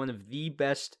is, he's one of the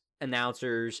best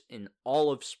announcers in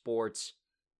all of sports.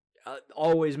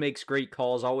 Always makes great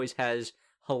calls, always has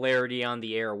hilarity on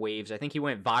the airwaves. I think he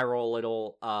went viral a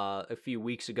little a few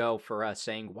weeks ago for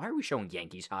saying, why are we showing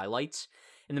Yankees highlights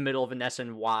in the middle of an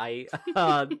SNY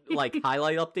like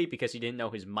highlight update, because he didn't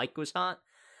know his mic was hot,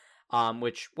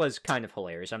 which was kind of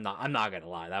hilarious. I'm not gonna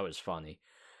lie, that was funny.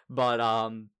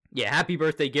 But yeah, happy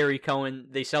birthday, Gary Cohen.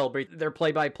 They celebrate their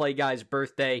play-by-play guy's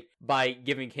birthday by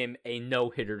giving him a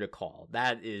no-hitter to call.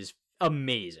 That is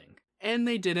amazing. And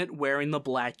they did it wearing the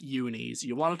black unis.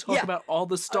 You want to talk about all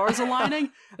the stars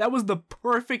aligning? That was the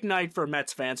perfect night for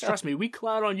Mets fans. Trust me, we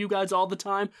clown on you guys all the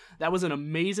time. That was an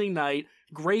amazing night,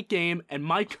 great game, and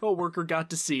my coworker got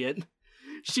to see it.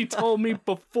 She told me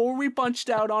before we punched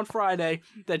out on Friday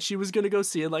that she was going to go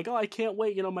see it. Like, oh, I can't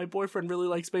wait. You know, my boyfriend really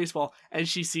likes baseball. And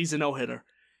she sees a no-hitter.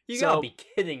 You gotta be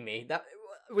kidding me.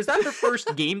 Was that her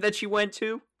first game that she went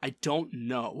to? I don't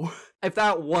know. If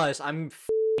that was, I'm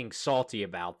f***ing salty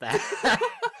about that.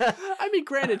 I mean,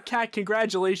 granted, Kat,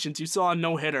 congratulations, you saw a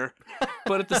no-hitter.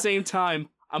 But at the same time,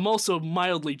 I'm also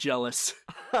mildly jealous.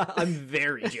 I'm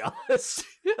very jealous.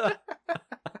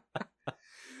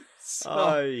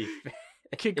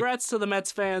 Congrats to the Mets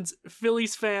fans,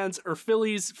 Phillies fans.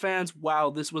 Wow,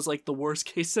 this was like the worst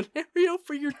case scenario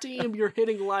for your team. Your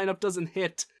hitting lineup doesn't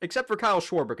hit. Except for Kyle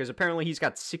Schwarber, because apparently he's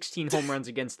got 16 home runs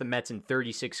against the Mets in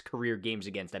 36 career games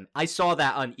against them. I saw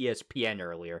that on ESPN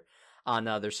earlier on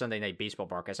their Sunday Night Baseball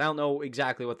broadcast. I don't know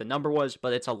exactly what the number was,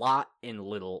 but it's a lot in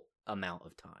little amount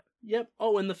of time. Yep.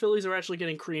 Oh, and the Phillies are actually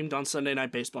getting creamed on Sunday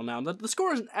Night Baseball now. The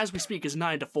score, as we speak, is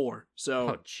 9-4.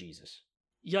 So. Oh, Jesus.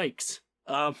 Yikes.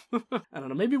 I don't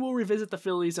know, maybe we'll revisit the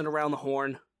Phillies and Around the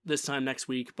Horn this time next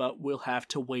week, but we'll have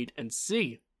to wait and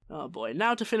see. Oh boy.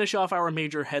 Now to finish off our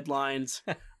major headlines,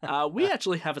 we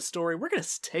actually have a story. We're going to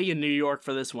stay in New York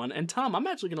for this one. And Tom, I'm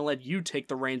actually going to let you take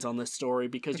the reins on this story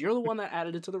because you're the one that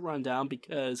added it to the rundown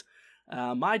because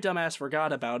my dumbass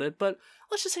forgot about it. But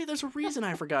let's just say there's a reason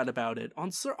I forgot about it.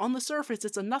 On the surface,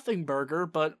 it's a nothing burger,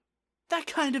 but that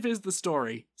kind of is the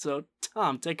story. So,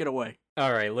 Tom, take it away.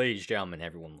 All right, ladies and gentlemen,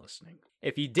 everyone listening.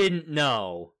 If you didn't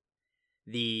know,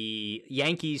 the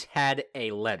Yankees had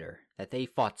a letter that they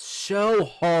fought so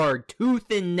hard, tooth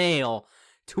and nail,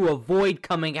 to avoid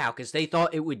coming out because they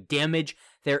thought it would damage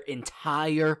their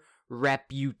entire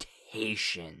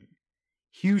reputation.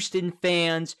 Houston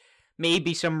fans,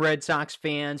 maybe some Red Sox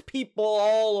fans, people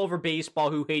all over baseball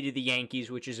who hated the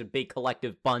Yankees, which is a big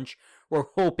collective bunch, were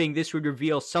hoping this would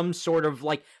reveal some sort of,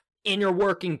 inner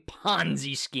working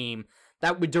Ponzi scheme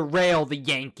that would derail the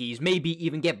Yankees, maybe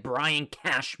even get Brian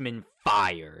Cashman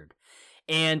fired.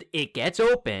 And it gets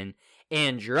open,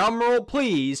 and drumroll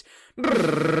please.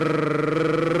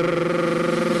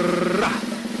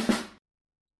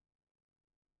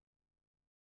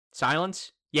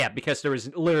 Silence? Yeah, because there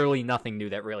was literally nothing new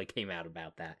that really came out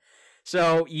about that.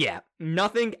 So, yeah,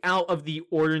 nothing out of the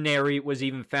ordinary was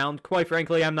even found. Quite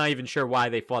frankly, I'm not even sure why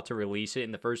they fought to release it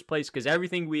in the first place, because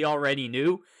everything we already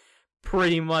knew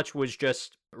pretty much was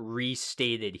just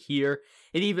restated here.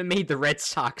 It even made the Red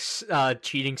Sox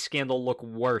cheating scandal look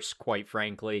worse, quite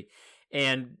frankly,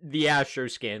 and the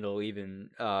Astros scandal even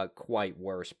quite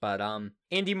worse. But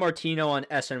Andy Martino on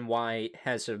SNY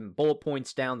has some bullet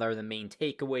points down there, the main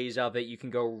takeaways of it. You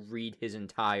can go read his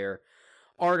entire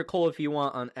article if you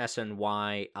want on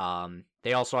SNY.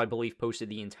 They also, I believe, posted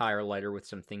the entire letter with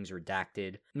some things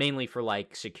redacted, mainly for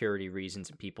security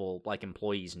reasons and people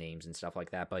employees' names and stuff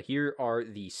like that. But here are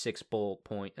the 5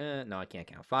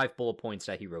 bullet points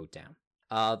that he wrote down.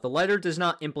 The letter does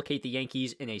not implicate the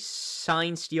Yankees in a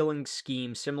sign-stealing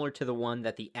scheme similar to the one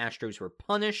that the Astros were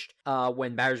punished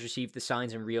when batters received the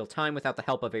signs in real time without the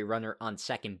help of a runner on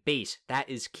second base. That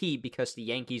is key because the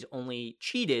Yankees only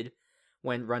cheated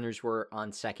when runners were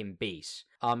on second base.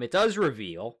 It does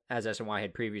reveal, as SNY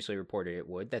had previously reported it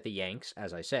would, that the Yanks,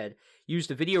 as I said,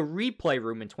 used a video replay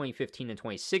room in 2015 and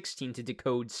 2016 to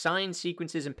decode sign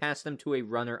sequences and pass them to a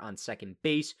runner on second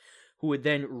base, who would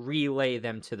then relay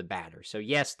them to the batter. So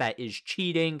yes, that is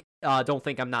cheating. Don't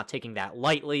think I'm not taking that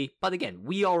lightly. But again,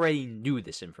 we already knew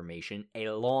this information a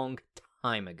long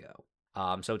time ago.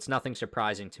 So it's nothing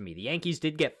surprising to me. The Yankees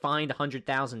did get fined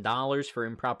 $100,000 for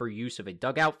improper use of a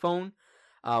dugout phone,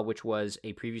 which was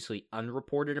a previously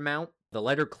unreported amount. The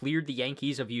letter cleared the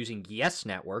Yankees of using Yes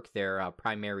Network, their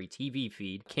primary TV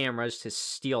feed, cameras to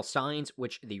steal signs,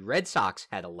 which the Red Sox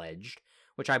had alleged,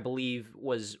 which I believe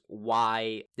was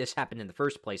why this happened in the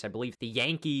first place. I believe the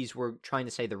Yankees were trying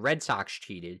to say the Red Sox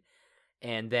cheated,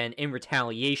 and then in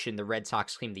retaliation, the Red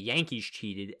Sox claimed the Yankees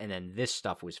cheated, and then this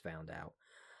stuff was found out.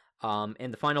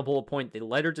 And the final bullet point, the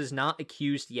letter does not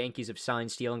accuse the Yankees of sign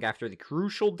stealing after the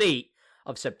crucial date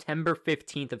of September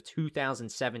 15th of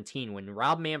 2017, when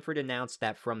Rob Manfred announced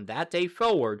that from that day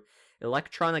forward,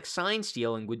 electronic sign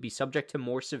stealing would be subject to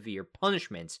more severe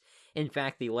punishments. In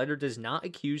fact, the letter does not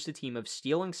accuse the team of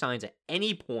stealing signs at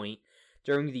any point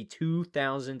during the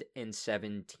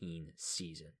 2017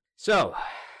 season. So,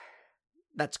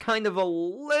 that's kind of a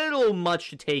little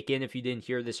much to take in if you didn't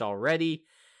hear this already,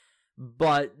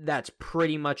 but that's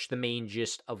pretty much the main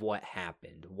gist of what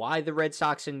happened. Why the Red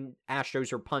Sox and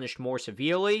Astros were punished more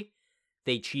severely?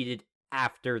 They cheated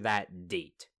after that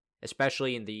date,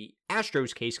 especially in the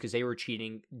Astros case because they were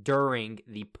cheating during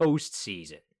the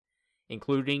postseason,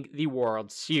 including the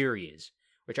World Series,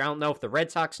 which I don't know if the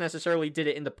Red Sox necessarily did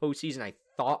it in the postseason. I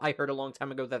thought I heard a long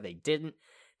time ago that they didn't.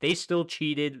 They still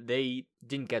cheated. They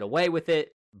didn't get away with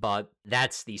it, but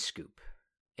that's the scoop.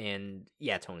 And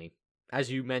yeah, Tony, as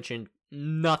you mentioned,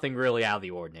 nothing really out of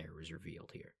the ordinary was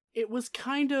revealed here. It was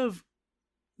kind of...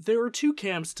 There are two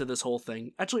camps to this whole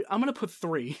thing. Actually, I'm going to put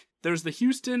three. There's the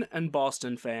Houston and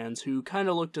Boston fans who kind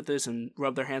of looked at this and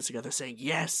rubbed their hands together saying,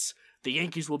 yes, the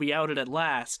Yankees will be outed at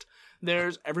last.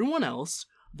 There's everyone else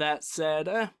that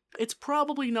said, it's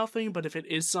probably nothing, but if it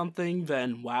is something,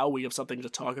 then wow, we have something to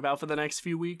talk about for the next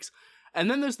few weeks. And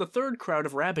then there's the third crowd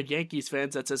of rabid Yankees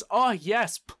fans that says, oh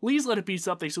yes, please let it be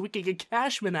something so we can get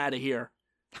Cashman out of here.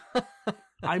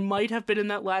 I might have been in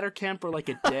that latter camp for like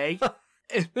a day.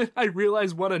 And then I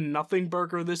realized what a nothing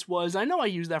burger this was. I know I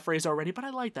used that phrase already, but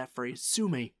I like that phrase. Sue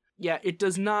me. Yeah, it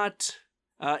does not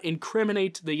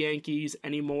incriminate the Yankees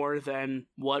any more than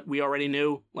what we already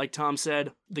knew. Like Tom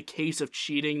said, the case of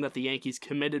cheating that the Yankees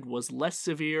committed was less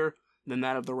severe than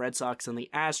that of the Red Sox and the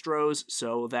Astros,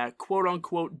 so that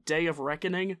quote-unquote day of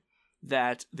reckoning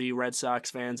that the Red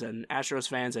Sox fans and Astros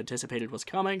fans anticipated was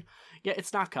coming. Yeah,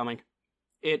 it's not coming.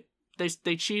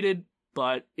 They cheated,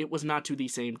 but it was not to the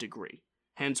same degree.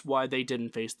 Hence why they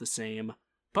didn't face the same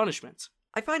punishments.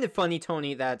 I find it funny,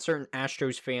 Tony, that certain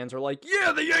Astros fans are like,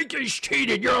 yeah, the Yankees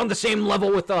cheated, you're on the same level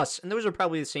with us. And those are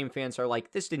probably the same fans who are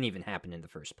like, this didn't even happen in the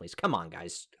first place. Come on,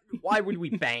 guys. Why would we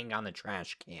bang on the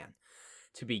trash can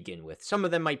to begin with? Some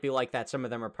of them might be like that. Some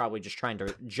of them are probably just trying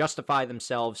to justify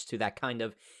themselves to that kind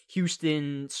of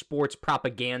Houston sports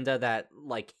propaganda that,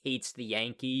 like, hates the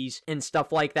Yankees and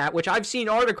stuff like that, which I've seen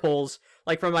articles,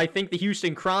 like, from, I think, the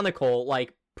Houston Chronicle,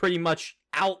 like, pretty much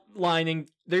outlining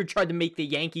they tried to make the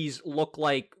Yankees look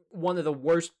like one of the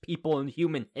worst people in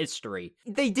human history.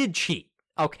 They did cheat,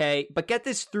 okay? But get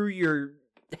this through your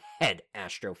head,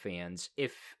 Astro fans.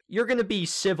 If you're going to be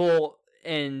civil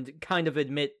and kind of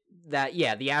admit that,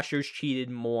 yeah, the Astros cheated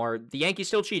more, the Yankees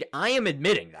still cheated. I am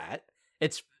admitting that.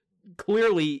 It's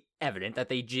clearly evident that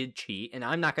they did cheat, and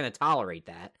I'm not going to tolerate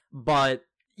that. But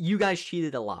you guys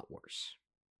cheated a lot worse.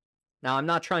 Now, I'm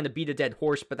not trying to beat a dead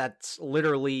horse, but that's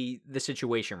literally the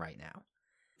situation right now.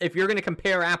 If you're going to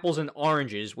compare apples and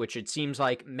oranges, which it seems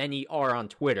like many are on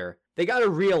Twitter, they got to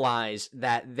realize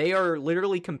that they are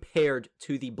literally compared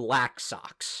to the Black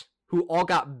Sox, who all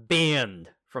got banned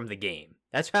from the game.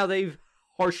 That's how they've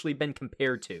harshly been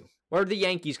compared to. What are the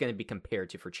Yankees going to be compared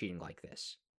to for cheating like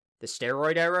this? The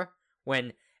steroid era,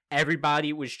 when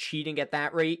everybody was cheating at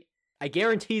that rate? I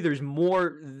guarantee there's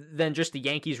more than just the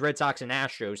Yankees, Red Sox, and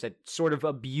Astros that sort of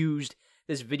abused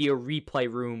this video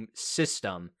replay room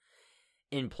system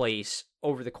in place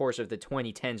over the course of the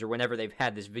 2010s or whenever they've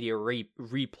had this video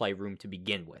replay room to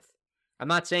begin with. I'm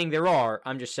not saying there are.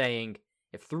 I'm just saying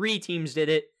if 3 teams did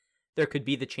it, there could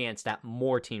be the chance that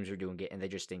more teams are doing it and they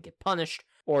just didn't get punished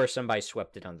or somebody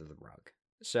swept it under the rug.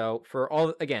 So for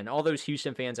all those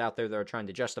Houston fans out there that are trying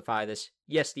to justify this,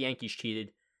 yes, the Yankees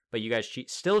cheated, but you guys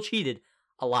still cheated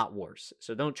a lot worse.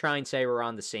 So don't try and say we're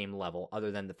on the same level other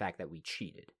than the fact that we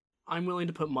cheated. I'm willing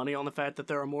to put money on the fact that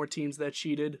there are more teams that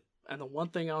cheated. And the one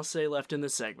thing I'll say left in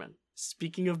this segment,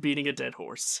 speaking of beating a dead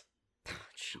horse,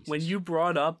 when you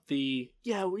brought up the,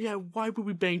 why would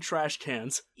we bang trash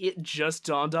cans? It just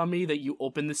dawned on me that you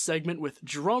opened this segment with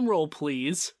drum roll,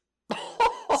 please.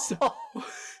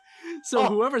 So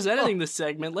whoever's editing this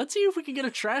segment, let's see if we can get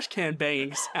a trash can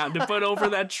banging sound to put over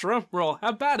that drum roll. How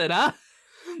about it, huh?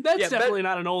 That's definitely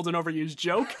not an old and overused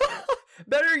joke.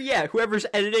 Better yet, whoever's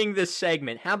editing this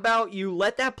segment, how about you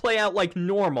let that play out like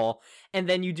normal, and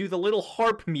then you do the little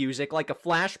harp music like a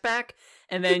flashback,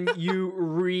 and then you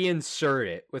reinsert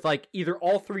it with like either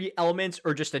all 3 elements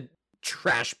or just a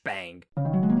trash bang.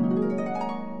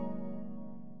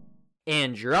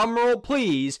 And drum roll,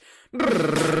 please.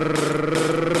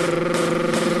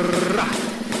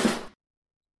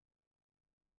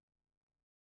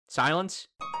 Silence.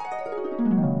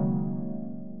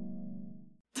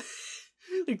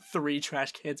 Like 3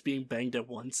 trash cans being banged at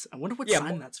once. I wonder what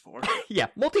sign that's for. Yeah,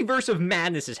 multiverse of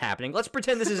madness is happening. Let's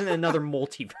pretend this isn't another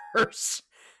multiverse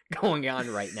going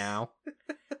on right now.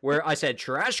 Where I said,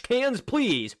 trash cans,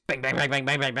 please. Bang, bang, bang, bang,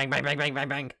 bang, bang, bang, bang, bang, bang, bang,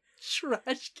 bang.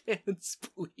 Trash cans,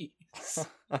 please.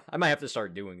 I might have to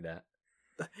start doing that.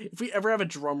 If we ever have a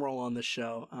drum roll on the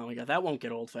show, oh my god, that won't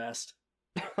get old fast.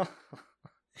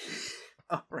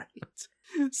 Alright.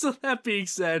 So that being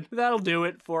said, that'll do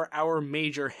it for our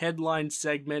major headline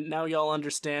segment. Now y'all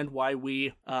understand why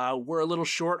we were a little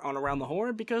short on Around the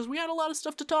Horn, because we had a lot of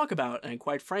stuff to talk about, and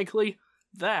quite frankly,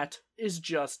 that is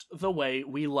just the way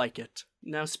we like it.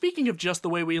 Now, speaking of just the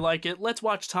way we like it, let's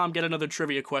watch Tom get another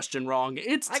trivia question wrong.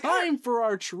 It's time for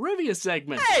our trivia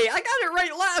segment. Hey, I got it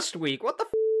right last week. What the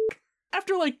f***?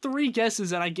 After like 3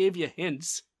 guesses and I gave you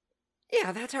hints.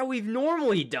 Yeah, that's how we've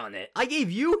normally done it. I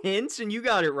gave you hints and you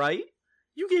got it right.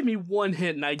 You gave me 1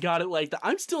 hint and I got it like that.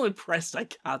 I'm still impressed I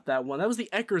got that one. That was the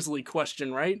Eckersley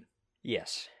question, right?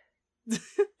 Yes.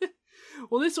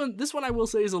 Well, this one I will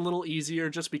say is a little easier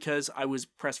just because I was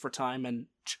pressed for time and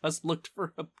just looked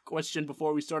for a question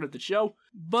before we started the show.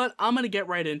 But I'm going to get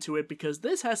right into it because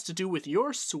this has to do with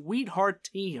your sweetheart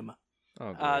team.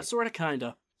 Oh, sorta,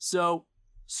 kinda. So,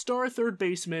 star third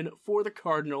baseman for the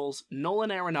Cardinals,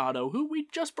 Nolan Arenado, who we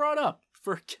just brought up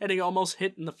for getting almost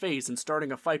hit in the face and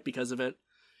starting a fight because of it,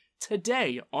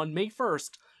 today, on May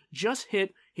 1st, just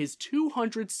hit his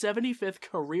 275th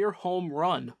career home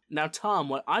run. Now, Tom,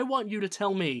 what I want you to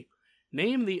tell me,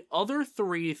 name the other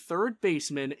 3 third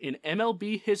basemen in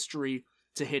MLB history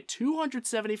to hit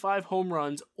 275 home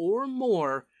runs or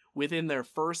more within their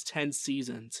first 10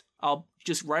 seasons. I'll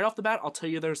just, right off the bat, I'll tell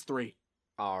you there's 3.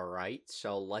 All right,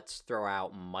 so let's throw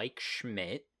out Mike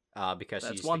Schmidt. because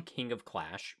That's he's one. the king of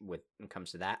Clash when it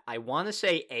comes to that. I want to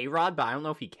say A-Rod, but I don't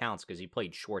know if he counts because he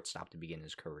played shortstop to begin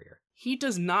his career. He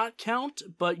does not count,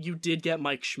 but you did get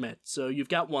Mike Schmidt, so you've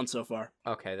got one so far.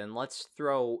 Okay, then let's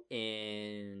throw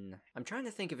in... I'm trying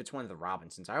to think if it's one of the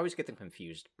Robinsons. I always get them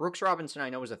confused. Brooks Robinson I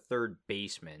know is a third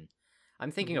baseman.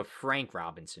 I'm thinking of Frank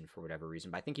Robinson for whatever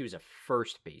reason, but I think he was a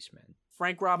first baseman.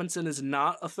 Frank Robinson is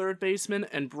not a third baseman,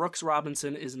 and Brooks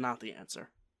Robinson is not the answer.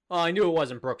 Oh, I knew it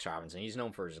wasn't Brooks Robinson. He's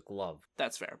known for his glove.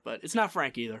 That's fair, but it's not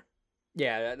Frank either.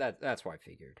 Yeah, that's what I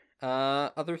figured.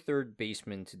 Other third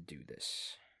baseman to do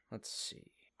this. Let's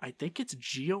see. I think it's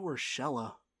Gio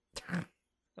Urshela.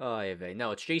 Oh, yeah,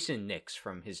 no, it's Jason Nix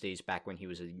from his days back when he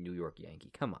was a New York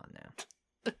Yankee. Come on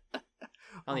now.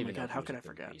 Oh my god, how can I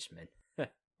forget? Baseman.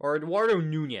 Or Eduardo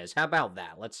Nunez. How about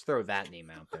that? Let's throw that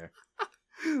name out there.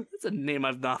 That's a name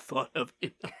I've not thought of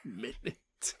in a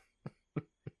minute.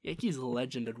 Yankees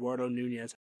legend Eduardo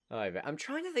Nunez. I'm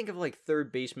trying to think of like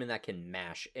third baseman that can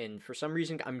mash, and for some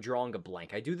reason I'm drawing a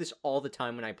blank. I do this all the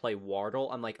time when I play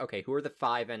Wardle. I'm like, okay, who are the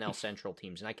 5 NL Central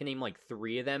teams? And I can name like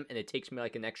 3 of them, and it takes me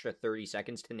like an extra 30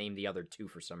 seconds to name the other 2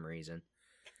 for some reason.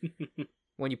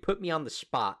 When you put me on the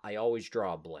spot, I always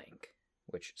draw a blank,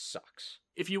 which sucks.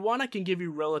 If you want, I can give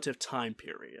you relative time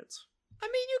periods. I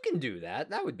mean, you can do that.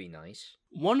 That would be nice.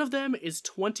 One of them is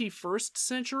 21st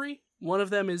century. One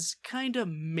of them is kind of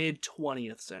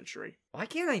mid-20th century. Why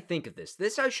can't I think of this?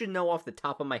 This I should know off the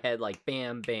top of my head, like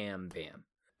bam, bam, bam.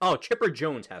 Oh, Chipper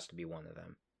Jones has to be one of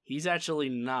them. He's actually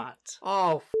not.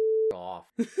 Oh,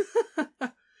 off.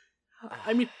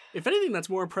 I mean, if anything, that's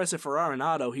more impressive for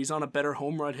Arenado. He's on a better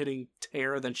home run hitting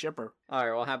tear than Chipper. All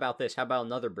right, well, how about this? How about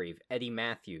another Brave? Eddie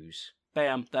Matthews.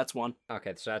 Bam, that's one.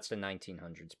 Okay, so that's the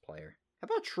 1900s player. How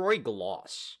about Troy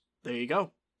Gloss? There you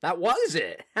go. That was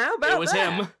it. How about that? It was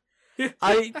him.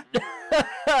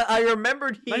 I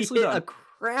remembered he Nicely hit done. a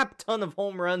crap ton of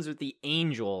home runs with the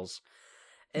Angels.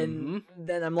 And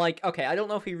then I'm like, okay, I don't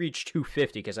know if he reached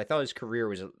 250 because I thought his career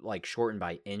was like shortened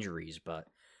by injuries, but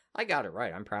I got it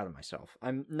right. I'm proud of myself.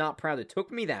 I'm not proud it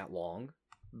took me that long,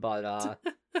 but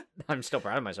I'm still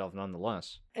proud of myself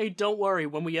nonetheless. Hey, don't worry.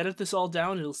 When we edit this all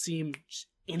down, it'll seem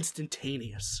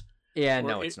instantaneous. Yeah,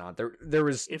 no, it's not. There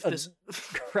was this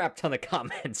crap ton of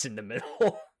comments in the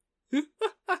middle.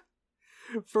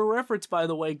 For reference, by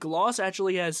the way, Gloss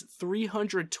actually has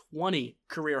 320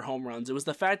 career home runs. It was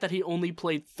the fact that he only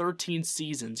played 13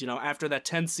 seasons. You know, after that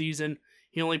 10th season,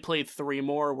 he only played 3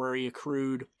 more where he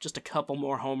accrued just a couple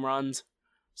more home runs.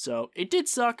 So it did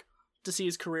suck to see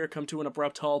his career come to an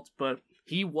abrupt halt, but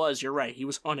you're right, he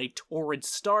was on a torrid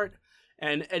start.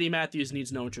 And Eddie Matthews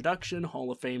needs no introduction.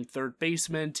 Hall of Fame third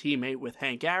baseman, teammate with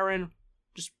Hank Aaron.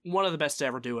 Just one of the best to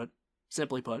ever do it.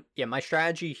 Simply put. Yeah, my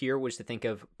strategy here was to think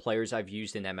of players I've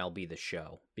used in MLB The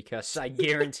Show, because I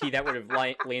guarantee that would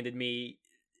have landed me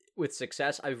with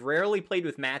success. I've rarely played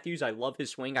with Matthews. I love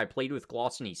his swing. I played with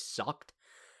Gloss and he sucked.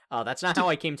 That's not how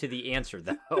I came to the answer,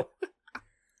 though.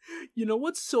 You know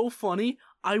what's so funny?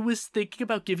 I was thinking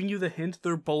about giving you the hint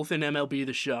they're both in MLB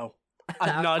The Show.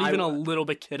 I'm not even a little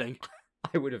bit kidding.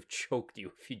 I would have choked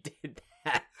you if you did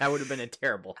that. That would have been a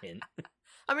terrible hint.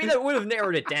 I mean, that would have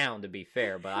narrowed it down, to be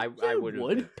fair, but I would have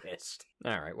been pissed.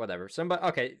 All right, whatever.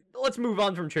 Okay, let's move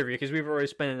on from trivia, because we've already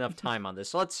spent enough time on this.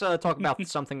 So let's talk about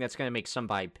something that's going to make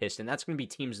somebody pissed, and that's going to be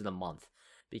Teams of the Month.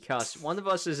 Because one of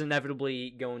us is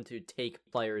inevitably going to take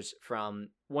players from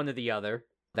one or the other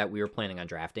that we were planning on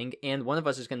drafting, and one of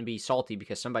us is going to be salty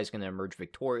because somebody's going to emerge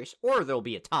victorious, or there'll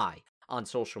be a tie on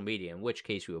social media, in which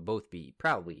case we will both be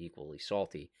probably equally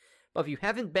salty. But if you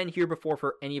haven't been here before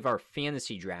for any of our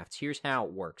fantasy drafts, here's how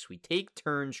it works. We take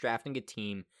turns drafting a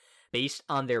team based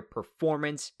on their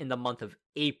performance in the month of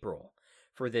April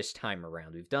for this time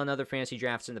around. We've done other fantasy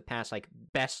drafts in the past, like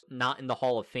best not in the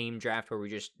Hall of Fame draft, where we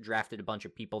just drafted a bunch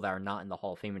of people that are not in the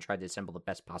Hall of Fame and tried to assemble the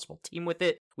best possible team with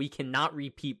it. We cannot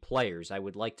repeat players. I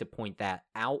would like to point that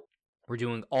out. We're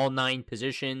doing all 9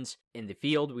 positions in the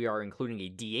field. We are including a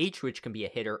DH, which can be a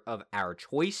hitter of our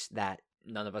choice that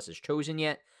none of us has chosen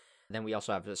yet. Then we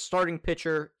also have a starting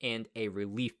pitcher and a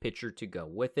relief pitcher to go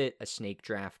with it. A snake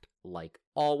draft like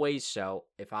always. So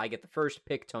if I get the first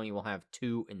pick, Tony will have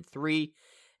 2 and 3.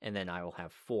 And then I will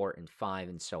have 4 and 5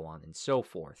 and so on and so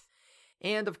forth.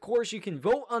 And of course, you can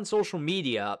vote on social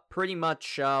media pretty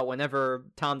much whenever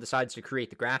Tom decides to create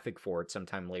the graphic for it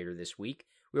sometime later this week.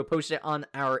 We'll post it on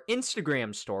our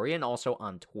Instagram story and also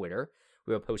on Twitter.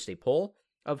 We will post a poll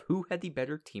of who had the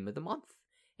better team of the month.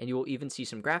 And you will even see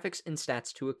some graphics and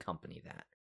stats to accompany that.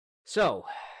 So,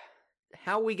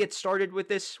 how we get started with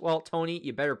this? Well, Tony,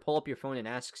 you better pull up your phone and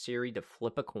ask Siri to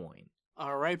flip a coin.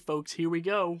 All right, folks, here we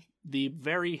go. The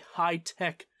very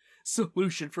high-tech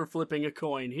solution for flipping a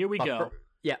coin. Here we go.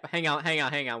 Yeah, hang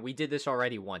on. We did this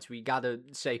already once. We gotta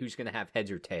say who's gonna have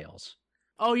heads or tails.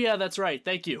 Oh yeah, that's right.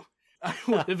 Thank you. I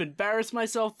would have embarrassed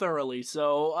myself thoroughly,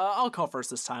 so I'll call first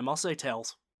this time. I'll say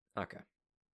tails. Okay.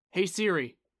 Hey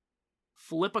Siri,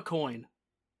 flip a coin.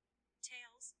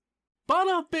 Tails.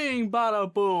 Bada bing,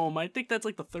 bada boom. I think that's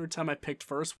like the third time I picked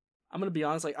first. I'm gonna be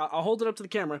honest, like I'll hold it up to the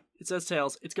camera. It says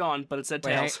tails. It's gone, but it said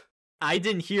tails. I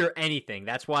didn't hear anything.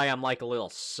 That's why I'm like a little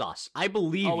sus. I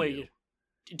believe you. Oh wait,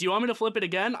 do you want me to flip it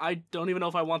again? I don't even know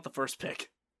if I want the first pick.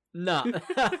 No,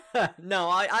 no,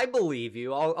 I believe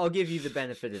you. I'll give you the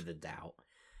benefit of the doubt.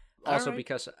 Also,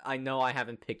 because I know I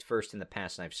haven't picked first in the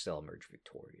past and I've still emerged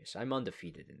victorious. I'm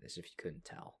undefeated in this, if you couldn't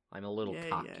tell. I'm a little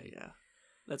cocky. Yeah.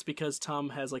 That's because Tom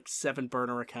has like 7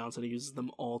 burner accounts and he uses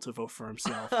them all to vote for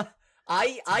himself.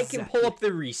 I can pull up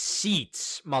the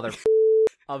receipts,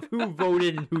 of who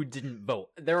voted and who didn't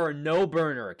vote. There are no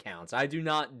burner accounts. I do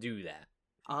not do that.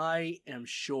 I am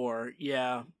sure.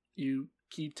 Yeah, you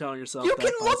keep telling yourself you that.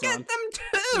 You can look at them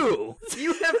too!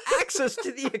 You have access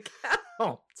to the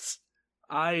accounts!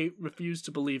 I refuse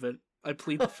to believe it. I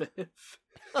plead the fifth.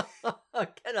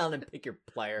 Get on and pick your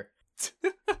player.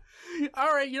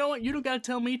 Alright, you know what? You don't gotta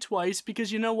tell me twice,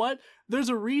 because you know what? There's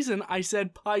a reason I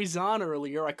said Paisan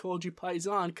earlier. I called you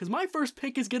Paisan, because my first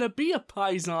pick is gonna be a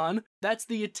Paisan. That's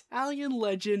the Italian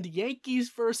legend, Yankees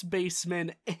first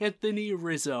baseman, Anthony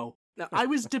Rizzo. Now, I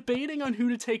was debating on who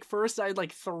to take first. I had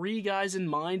like 3 guys in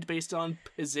mind based on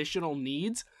positional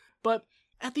needs. But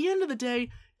at the end of the day,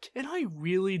 can I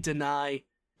really deny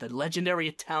the legendary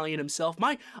Italian himself?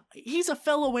 He's a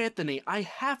fellow Anthony. I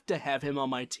have to have him on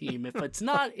my team. If it's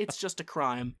not, it's just a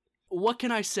crime. What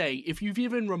can I say? If you've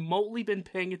even remotely been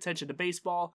paying attention to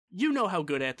baseball, you know how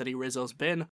good Anthony Rizzo's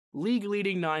been.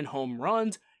 League-leading 9 home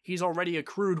runs. He's already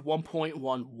accrued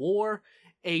 1.1 WAR.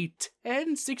 A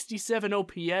 1067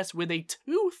 OPS with a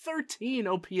 213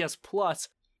 OPS plus.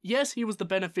 Yes, he was the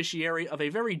beneficiary of a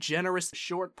very generous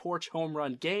short porch home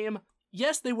run game.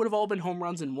 Yes, they would have all been home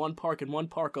runs in one park and one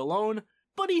park alone,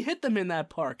 but he hit them in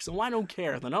that park, so I don't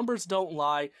care. The numbers don't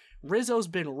lie. Rizzo's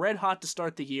been red hot to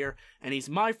start the year, and he's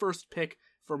my first pick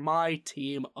for my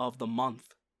team of the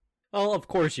month. Well, of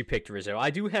course you picked Rizzo.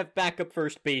 I do have backup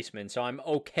first baseman, so I'm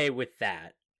okay with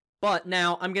that. But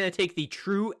now, I'm going to take the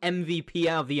true MVP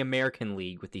out of the American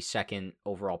League with the second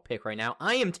overall pick right now.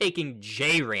 I am taking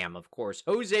J-Ram, of course.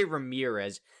 Jose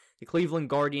Ramirez, the Cleveland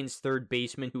Guardians third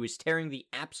baseman, who is tearing the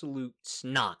absolute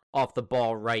snot off the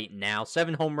ball right now.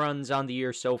 7 home runs on the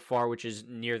year so far, which is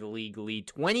near the league lead.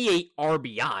 28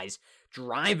 RBIs,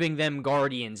 driving them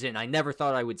Guardians in. I never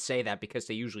thought I would say that because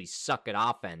they usually suck at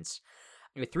offense.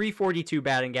 A 342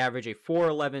 batting average, a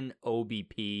 411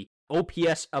 OBP.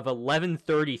 OPS of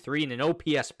 1133 and an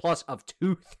OPS plus of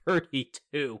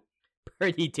 232.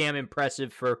 Pretty damn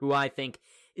impressive for who I think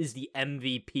is the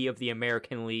MVP of the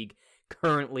American League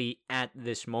currently at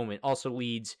this moment. Also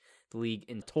leads the league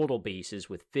in total bases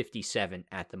with 57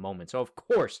 at the moment. So, of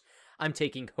course, I'm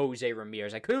taking Jose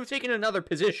Ramirez. I could have taken another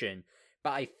position, but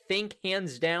I think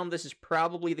hands down this is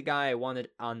probably the guy I wanted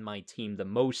on my team the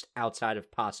most outside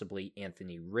of possibly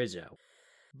Anthony Rizzo.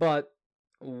 But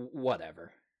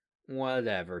whatever.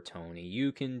 Whatever, Tony.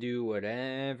 You can do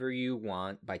whatever you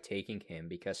want by taking him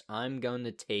because I'm going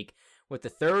to take, with the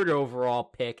third overall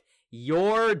pick,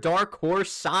 your dark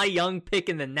horse Cy Young pick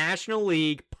in the National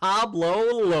League, Pablo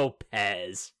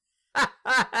Lopez.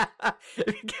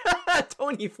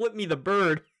 Tony flipped me the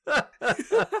bird.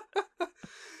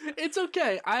 It's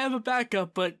okay. I have a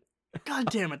backup, but god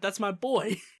damn it, that's my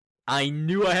boy. I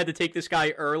knew I had to take this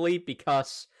guy early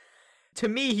because to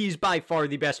me, he's by far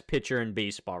the best pitcher in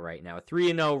baseball right now.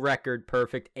 3-0 record,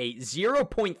 perfect. A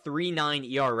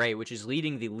 0.39 ERA, which is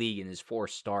leading the league in his 4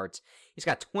 starts. He's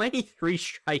got 23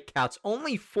 strikeouts,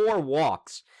 only 4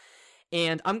 walks.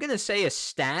 And I'm going to say a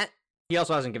stat. He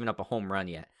also hasn't given up a home run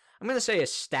yet. I'm going to say a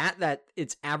stat that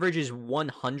its average is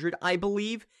 100, I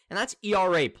believe, and that's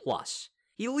ERA plus.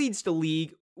 He leads the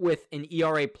league with an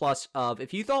ERA plus of,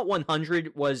 if you thought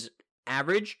 100 was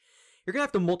average, you're going to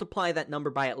have to multiply that number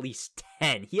by at least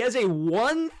 10. He has a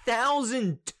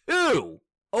 1,002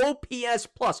 OPS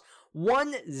plus.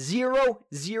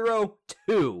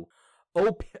 1002.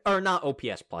 Not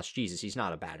OPS plus. Jesus, he's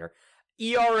not a batter.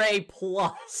 ERA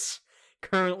plus.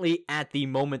 Currently at the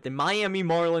moment, the Miami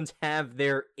Marlins have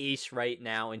their ace right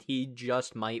now, and he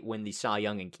just might win the Cy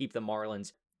Young and keep the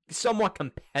Marlins somewhat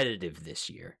competitive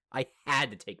this year. I had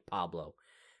to take Pablo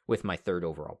with my third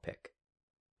overall pick.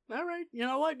 All right, you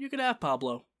know what? You can have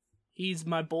Pablo. He's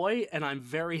my boy, and I'm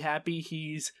very happy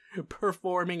he's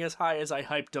performing as high as I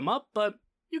hyped him up, but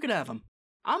you can have him.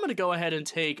 I'm going to go ahead and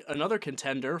take another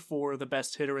contender for the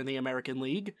best hitter in the American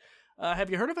League. Have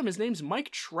you heard of him? His name's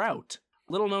Mike Trout.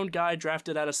 Little known guy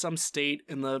drafted out of some state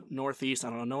in the Northeast. I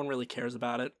don't know. No one really cares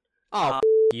about it. Oh,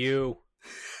 you.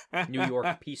 New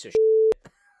York piece of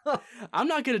I'm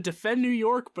not going to defend New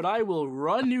York, but I will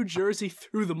run New Jersey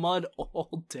through the mud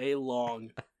all day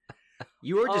long.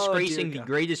 You are disgracing dear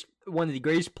one of the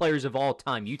greatest players of all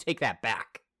time. You take that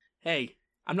back. Hey,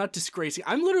 I'm not disgracing.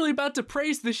 I'm literally about to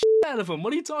praise the out of him.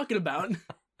 What are you talking about?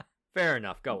 Fair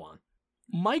enough. Go on.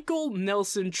 Michael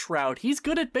Nelson Trout. He's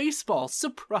good at baseball.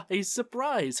 Surprise,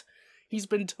 surprise. He's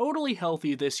been totally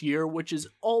healthy this year, which is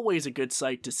always a good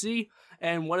sight to see.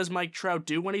 And what does Mike Trout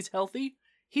do when he's healthy?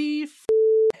 He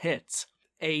hits.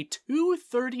 A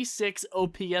 236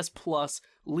 OPS plus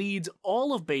leads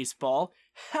all of baseball.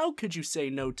 How could you say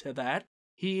no to that?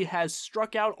 He has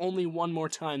struck out only one more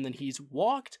time than he's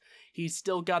walked. He's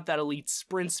still got that elite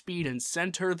sprint speed and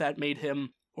center that made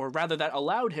him, or rather that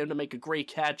allowed him to make a great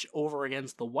catch over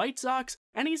against the White Sox,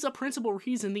 and he's a principal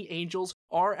reason the Angels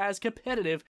are as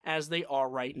competitive as they are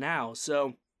right now.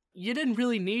 So, you didn't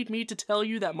really need me to tell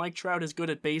you that Mike Trout is good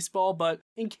at baseball, but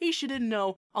in case you didn't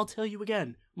know, I'll tell you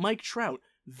again. Mike Trout,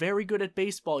 very good at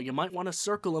baseball. You might want to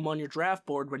circle him on your draft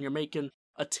board when you're making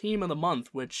a team of the month,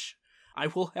 which I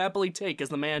will happily take as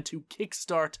the man to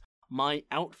kickstart my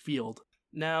outfield.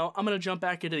 Now, I'm going to jump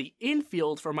back into the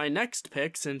infield for my next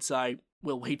pick, since I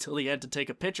will wait till the end to take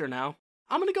a pitcher now.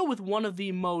 I'm going to go with one of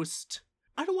the most,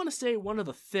 I don't want to say one of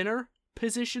the thinner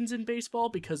positions in baseball,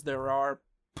 because there are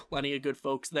plenty of good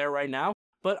folks there right now,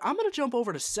 but I'm going to jump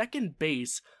over to second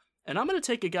base, and I'm going to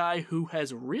take a guy who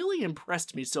has really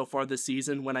impressed me so far this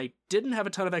season when I didn't have a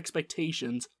ton of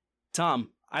expectations. Tom,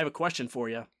 I have a question for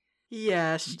you.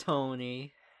 Yes,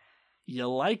 Tony. You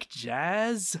like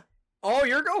jazz? Oh,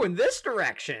 you're going this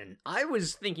direction. I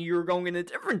was thinking you were going in a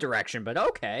different direction, but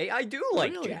okay, I do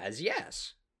like jazz,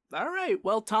 yes. All right,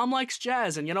 well, Tom likes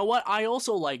jazz, and you know what? I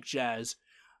also like jazz.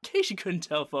 In case you couldn't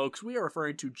tell, folks, we are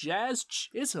referring to Jazz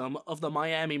Chisholm of the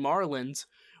Miami Marlins,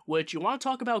 which, you want to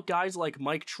talk about guys like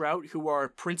Mike Trout, who are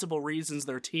principal reasons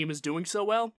their team is doing so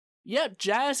well? Yep,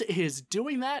 Jazz is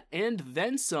doing that, and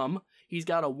then some. He's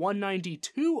got a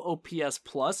 192 OPS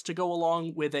plus to go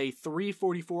along with a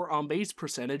 344 on-base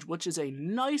percentage, which is a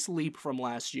nice leap from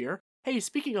last year. Hey,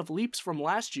 speaking of leaps from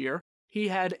last year, he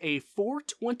had a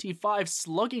 425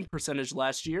 slugging percentage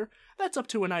last year. That's up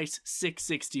to a nice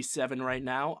 667 right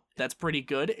now. That's pretty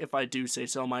good, if I do say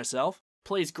so myself.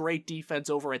 Plays great defense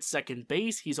over at second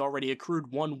base. He's already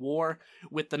accrued 1 WAR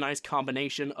with the nice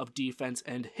combination of defense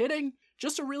and hitting.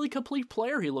 Just a really complete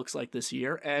player he looks like this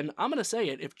year, and I'm going to say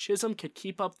it, if Chisholm could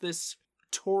keep up this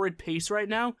torrid pace right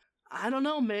now, I don't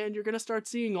know, man, you're going to start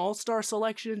seeing all-star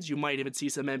selections, you might even see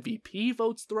some MVP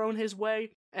votes thrown his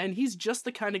way, and he's just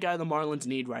the kind of guy the Marlins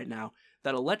need right now,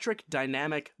 that electric,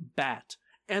 dynamic bat,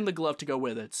 and the glove to go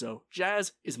with it, so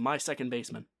Jazz is my second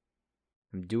baseman.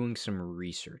 I'm doing some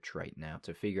research right now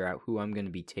to figure out who I'm going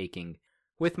to be taking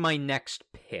with my next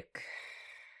pick.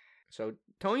 So,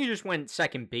 Tony just went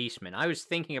second baseman. I was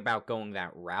thinking about going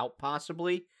that route,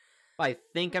 possibly. But I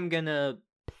think I'm going to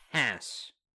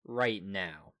pass right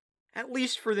now. At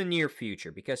least for the near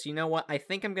future. Because, you know what? I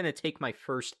think I'm going to take my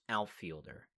first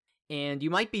outfielder. And you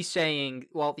might be saying,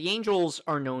 well, the Angels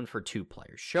are known for 2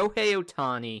 players. Shohei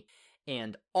Ohtani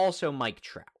and also Mike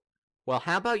Trout. Well,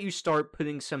 how about you start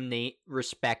putting some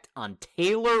respect on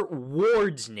Taylor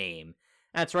Ward's name?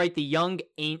 That's right, the young,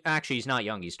 actually he's not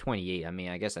young, he's 28, I mean,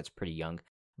 I guess that's pretty young.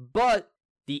 But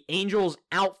the Angels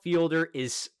outfielder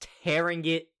is tearing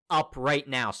it up right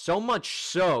now. So much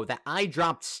so that I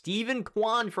dropped Steven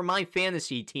Kwan from my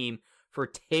fantasy team for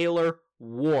Taylor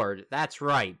Ward. That's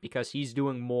right, because he's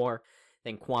doing more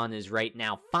than Kwan is right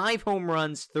now. 5 home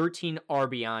runs, 13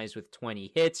 RBIs with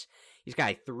 20 hits. He's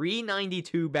got a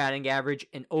 392 batting average,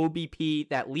 an OBP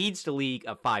that leads the league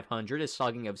of 500, a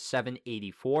slugging of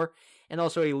 784, and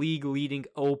also a league-leading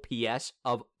OPS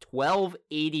of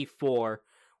 1284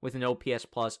 with an OPS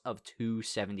plus of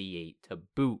 278 to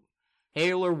boot.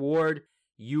 Taylor Ward,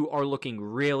 you are looking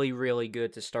really, really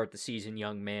good to start the season,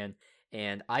 young man.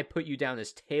 And I put you down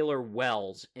as Taylor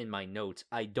Wells in my notes.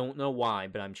 I don't know why,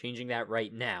 but I'm changing that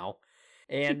right now.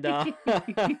 And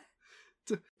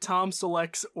Tom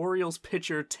selects Orioles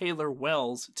pitcher Taylor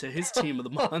Wells to his team of the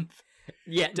month.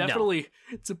 Yeah, definitely.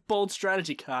 No. It's a bold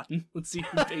strategy, Cotton. Let's see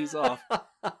who pays off.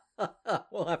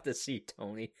 We'll have to see,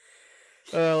 Tony.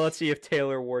 Let's see if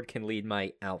Taylor Ward can lead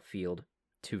my outfield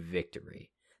to victory.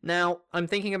 Now, I'm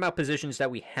thinking about positions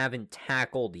that we haven't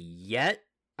tackled yet.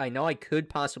 I know I could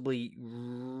possibly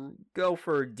go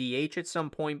for DH at some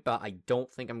point, but I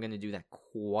don't think I'm going to do that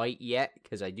quite yet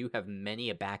because I do have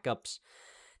many backups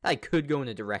that I could go in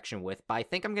a direction with. But I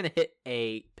think I'm going to hit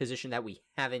a position that we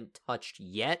haven't touched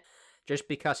yet. just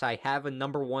because I have a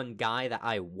number one guy that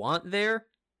I want there,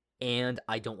 and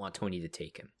I don't want Tony to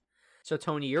take him. So,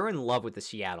 Tony, you're in love with the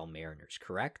Seattle Mariners,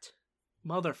 correct?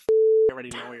 I already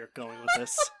know where you're going with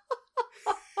this.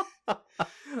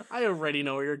 I already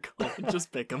know where you're going.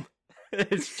 Just pick him.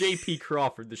 It's J.P.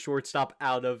 Crawford, the shortstop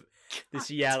out of the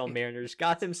Seattle Mariners.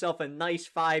 Got himself a nice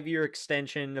 5-year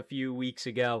extension a few weeks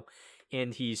ago,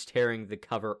 and he's tearing the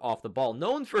cover off the ball.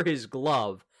 Known for his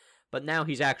glove, but now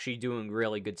he's actually doing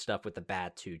really good stuff with the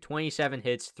bat, too. 27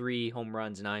 hits, 3 home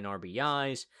runs, 9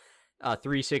 RBIs,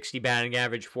 360 batting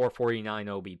average, 449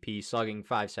 OBP, slugging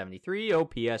 573,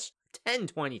 OPS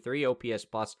 1023, OPS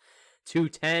plus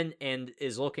 210, and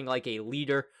is looking like a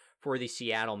leader for the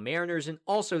Seattle Mariners, and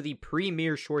also the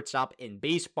premier shortstop in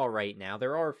baseball right now.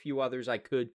 There are a few others I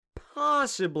could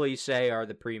possibly say are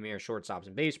the premier shortstops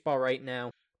in baseball right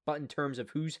now, but in terms of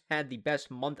who's had the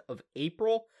best month of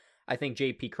April, I think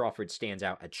J.P. Crawford stands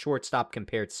out at shortstop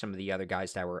compared to some of the other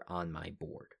guys that were on my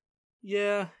board.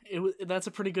 Yeah, that's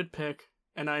a pretty good pick,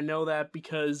 and I know that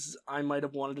because I might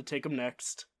have wanted to take him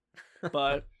next,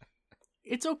 but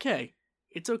it's okay.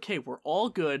 It's okay. We're all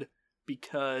good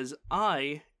because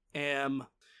I am,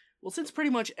 well, since pretty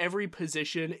much every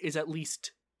position is at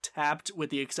least tapped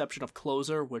with the exception of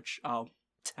closer, which I'll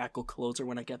tackle closer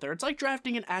when I get there. It's like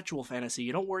drafting an actual fantasy.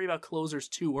 You don't worry about closers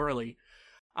too early.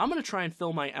 I'm going to try and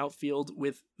fill my outfield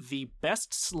with the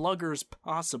best sluggers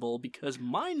possible because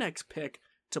my next pick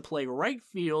to play right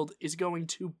field is going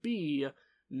to be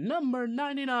number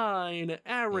 99,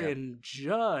 Aaron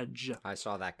Judge. I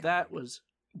saw that coming. That was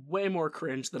way more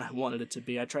cringe than I wanted it to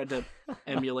be. I tried to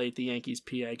emulate the Yankees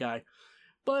PA guy.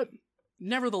 But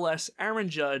nevertheless, Aaron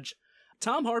Judge.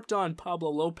 Tom harped on Pablo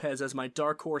Lopez as my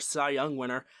dark horse Cy Young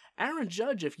winner. Aaron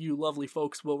Judge, if you lovely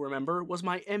folks will remember, was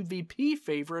my MVP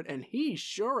favorite, and he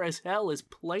sure as hell is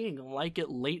playing like it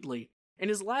lately. In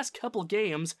his last couple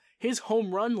games, his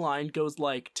home run line goes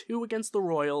like 2 against the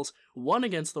Royals, 1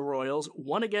 against the Royals,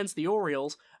 1 against the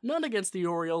Orioles, none against the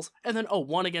Orioles, and then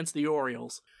 1 against the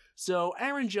Orioles. So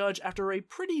Aaron Judge, after a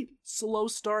pretty slow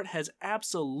start, has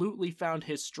absolutely found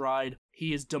his stride.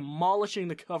 He is demolishing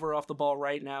the cover off the ball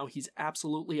right now. He's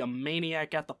absolutely a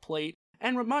maniac at the plate.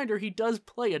 And reminder, he does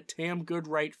play a damn good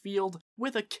right field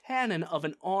with a cannon of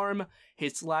an arm.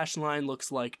 His slash line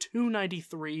looks like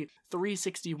 293,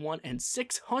 361, and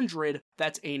 600.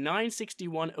 That's a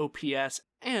 961 OPS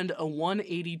and a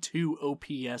 182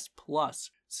 OPS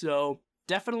plus. So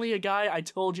definitely a guy I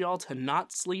told y'all to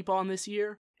not sleep on this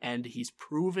year, and he's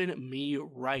proven me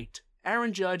right.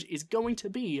 Aaron Judge is going to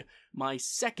be my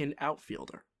second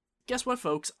outfielder. Guess what,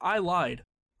 folks? I lied.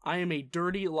 I am a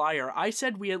dirty liar. I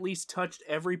said we at least touched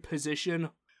every position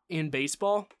in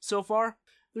baseball so far.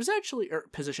 There's actually,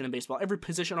 position in baseball, every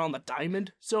position on the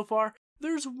diamond so far.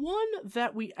 There's one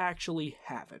that we actually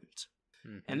haven't.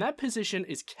 Mm-hmm. And that position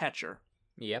is catcher.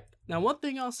 Yep. Now, one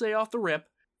thing I'll say off the rip,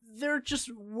 there just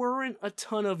weren't a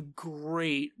ton of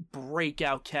great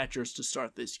breakout catchers to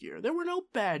start this year. There were no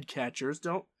bad catchers.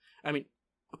 Of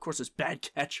course there's bad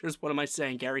catchers. What am I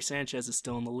saying? Gary Sanchez is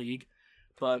still in the league.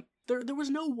 But there was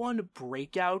no one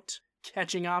breakout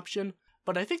catching option.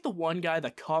 But I think the one guy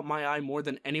that caught my eye more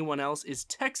than anyone else is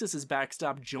Texas's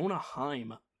backstop, Jonah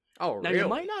Heim. Oh, now, really? You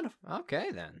might not have...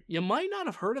 Okay, then. You might not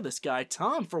have heard of this guy.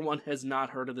 Tom, for one, has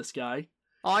not heard of this guy.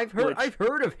 Oh, I've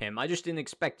heard of him. I just didn't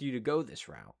expect you to go this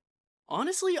route.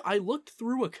 Honestly, I looked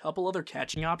through a couple other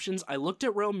catching options. I looked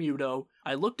at Real Muto.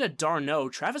 I looked at d'Arnaud.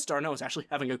 Travis d'Arnaud is actually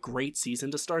having a great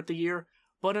season to start the year.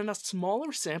 But in a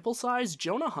smaller sample size,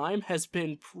 Jonah Heim has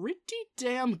been pretty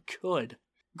damn good.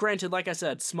 Granted, like I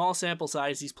said, small sample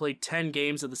size, he's played 10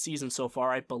 games of the season so far.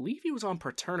 I believe he was on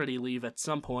paternity leave at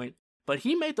some point. But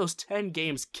he made those 10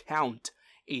 games count.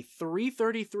 A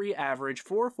 333 average,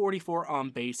 444 on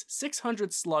base,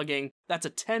 600 slugging. That's a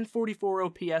 1044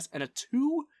 OPS and a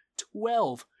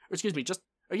 212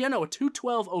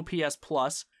 OPS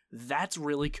plus. That's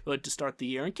really good to start the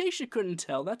year. In case you couldn't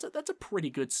tell, that's a pretty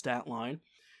good stat line.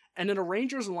 And in a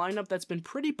Rangers lineup that's been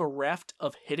pretty bereft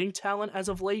of hitting talent as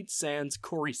of late, sans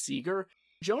Corey Seager,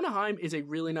 Jonah Heim is a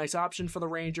really nice option for the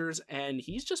Rangers, and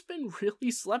he's just been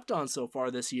really slept on so far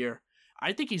this year.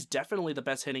 I think he's definitely the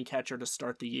best hitting catcher to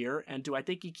start the year, and do I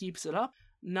think he keeps it up?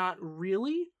 Not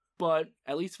really, but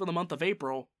at least for the month of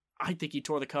April, I think he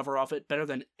tore the cover off it better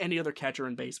than any other catcher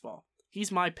in baseball.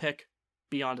 He's my pick,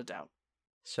 beyond a doubt.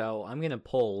 So I'm going to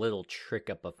pull a little trick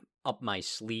up my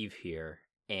sleeve here,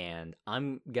 and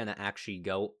I'm going to actually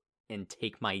go and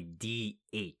take my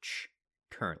DH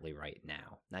currently right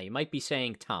now. Now, you might be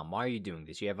saying, Tom, why are you doing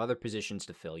this? You have other positions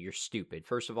to fill. You're stupid.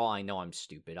 First of all, I know I'm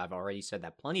stupid. I've already said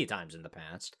that plenty of times in the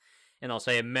past, and I'll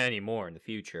say it many more in the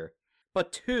future.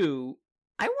 But two,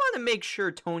 I want to make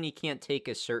sure Tony can't take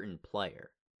a certain player.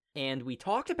 And we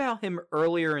talked about him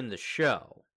earlier in the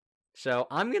show. So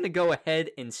I'm going to go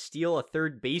ahead and steal a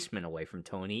third baseman away from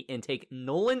Tony and take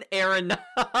Nolan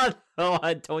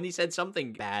Arenado. Tony said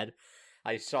something bad.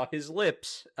 I saw his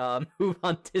lips move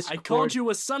on Discord. I called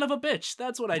you a son of a bitch.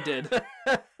 That's what I did.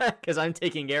 Because I'm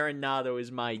taking Arenado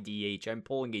as my DH. I'm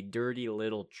pulling a dirty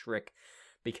little trick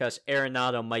because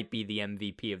Arenado might be the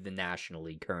MVP of the National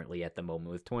League currently at the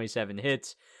moment with 27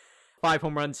 hits, 5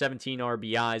 home runs, 17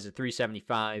 RBIs, a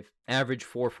 375, average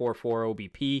 444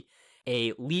 OBP,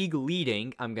 a league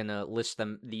leading, I'm going to list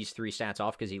these three stats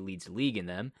off because he leads the league in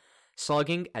them,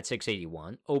 slugging at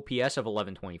 681, OPS of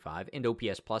 1125, and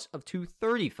OPS plus of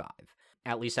 235.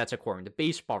 At least that's according to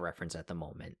Baseball Reference at the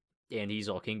moment. And he's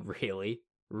looking really,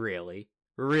 really,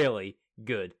 really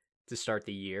good to start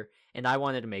the year. And I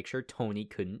wanted to make sure Tony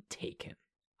couldn't take him.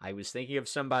 I was thinking of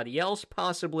somebody else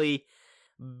possibly,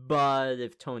 but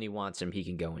if Tony wants him, he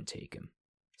can go and take him.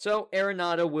 So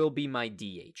Arenado will be my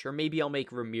DH, or maybe I'll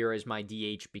make Ramirez my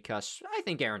DH because I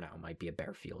think Arenado might be a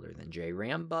better fielder than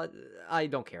J-Ram, but I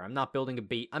don't care. I'm not building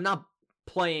I'm not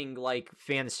playing like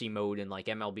fantasy mode in like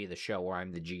MLB The Show where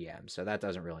I'm the GM, so that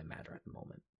doesn't really matter at the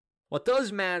moment. What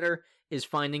does matter is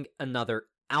finding another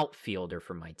outfielder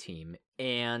for my team,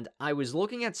 and I was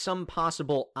looking at some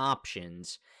possible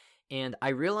options, and I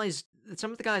realized that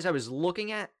some of the guys I was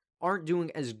looking at aren't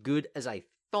doing as good as I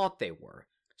thought they were.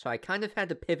 So I kind of had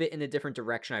to pivot in a different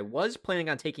direction. I was planning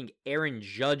on taking Aaron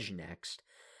Judge next,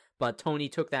 but Tony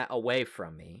took that away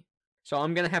from me. So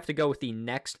I'm going to have to go with the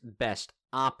next best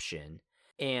option.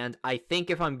 And I think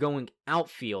if I'm going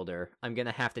outfielder, I'm going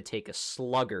to have to take a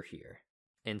slugger here.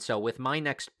 And so with my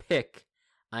next pick,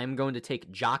 I'm going to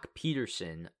take Jock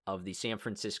Peterson of the San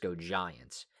Francisco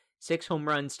Giants. 6 home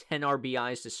runs, 10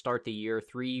 RBIs to start the year,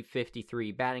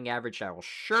 353 batting average. That will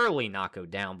surely not go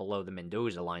down below the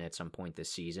Mendoza line at some point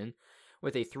this season.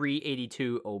 With a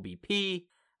 382 OBP,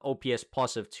 OPS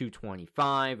plus of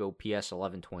 225, OPS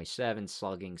 1127,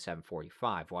 slugging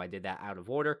 745. Well, I did that out of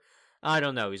order. I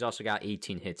don't know. He's also got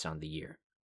 18 hits on the year.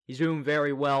 He's doing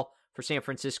very well for San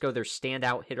Francisco. Their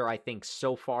standout hitter, I think,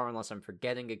 so far, unless I'm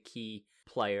forgetting a key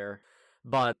player.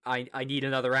 But I need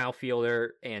another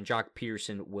outfielder, and Jock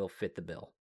Peterson will fit the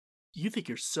bill. You think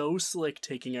you're so slick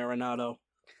taking Arenado.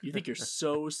 You think you're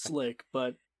so slick,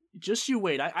 but just you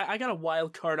wait. I got a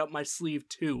wild card up my sleeve,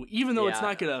 too, even though it's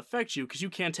not going to affect you, because you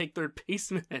can't take third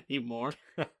baseman anymore.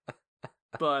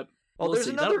 But we'll see.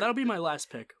 That'll be my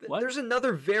last pick. What? There's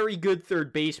another very good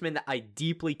third baseman that I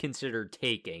deeply considered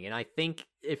taking, and I think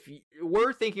if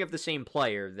we're thinking of the same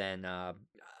player, then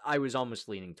I was almost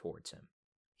leaning towards him.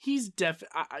 He's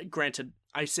granted,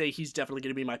 I say he's definitely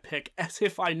going to be my pick as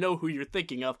if I know who you're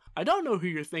thinking of. I don't know who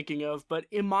you're thinking of, but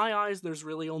in my eyes, there's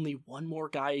really only one more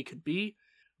guy he could be.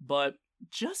 But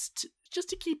just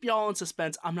to keep y'all in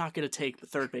suspense, I'm not going to take the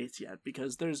third base yet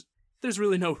because there's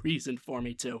really no reason for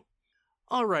me to.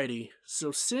 Alrighty,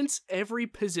 so since every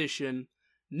position,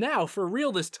 now for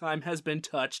real this time, has been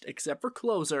touched except for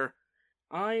closer,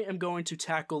 I am going to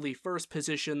tackle the first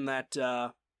position that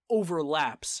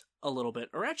overlaps a little bit.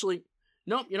 Or actually,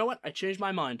 nope, you know what? I changed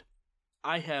my mind.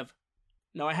 I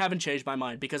haven't changed my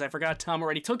mind because I forgot Tom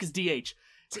already took his DH.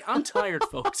 See, I'm tired,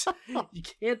 folks.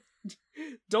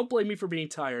 Don't blame me for being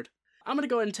tired. I'm going to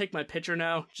go ahead and take my pitcher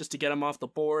now just to get him off the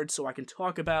board so I can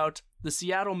talk about the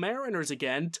Seattle Mariners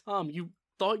again. Tom, you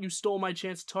thought you stole my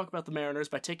chance to talk about the Mariners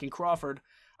by taking Crawford.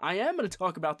 I am going to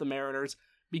talk about the Mariners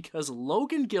because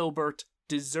Logan Gilbert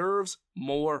deserves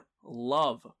more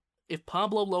love. If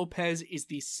Pablo Lopez is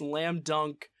the slam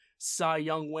dunk Cy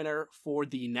Young winner for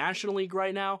the National League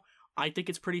right now, I think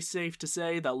it's pretty safe to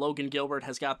say that Logan Gilbert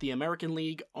has got the American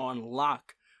League on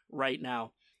lock right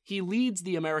now. He leads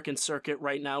the American circuit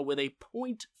right now with a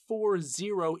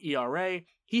 .40 ERA.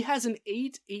 He has an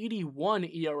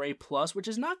 8.81 ERA plus, which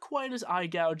is not quite as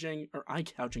eye-popping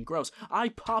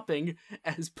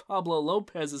as Pablo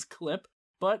Lopez's clip,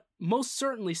 but most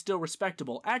certainly still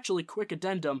respectable. Actually, quick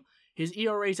addendum, his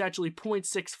ERA is actually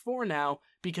 .64 now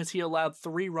because he allowed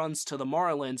 3 runs to the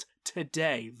Marlins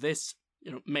today, this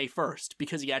May 1st,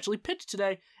 because he actually pitched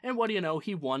today, and what do you know,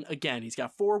 he won again. He's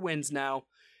got 4 wins now,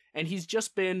 and he's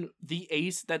just been the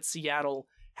ace that Seattle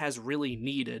has really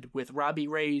needed. With Robbie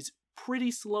Ray's pretty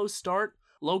slow start,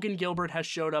 Logan Gilbert has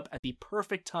showed up at the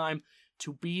perfect time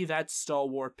to be that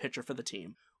stalwart pitcher for the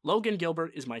team. Logan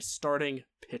Gilbert is my starting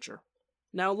pitcher.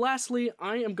 Now, lastly,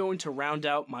 I am going to round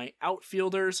out my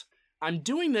outfielders. I'm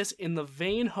doing this in the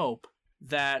vain hope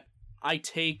that I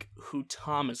take who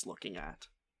Tom is looking at.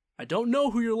 I don't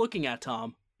know who you're looking at,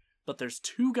 Tom, but there's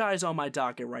 2 guys on my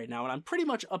docket right now, and I'm pretty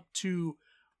much up to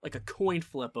like a coin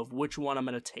flip of which one I'm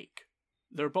going to take.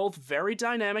 They're both very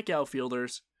dynamic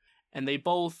outfielders, and they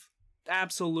both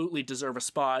absolutely deserve a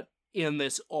spot in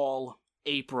this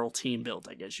all-April team build,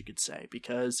 I guess you could say,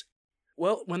 because,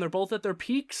 well, when they're both at their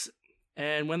peaks,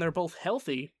 and when they're both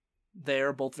healthy,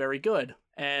 they're both very good.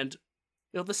 And,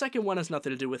 the second one has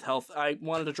nothing to do with health. I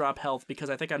wanted to drop health because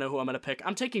I think I know who I'm going to pick.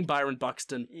 I'm taking Byron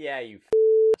Buxton. Yeah, you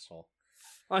asshole.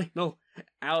 I know.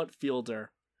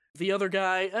 Outfielder. The other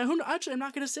guy, actually, I'm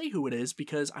not going to say who it is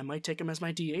because I might take him as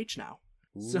my DH now.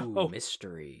 Ooh,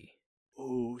 mystery.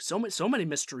 Ooh, so many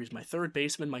mysteries. My third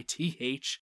baseman, my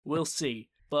TH. We'll see.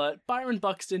 But Byron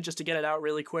Buxton, just to get it out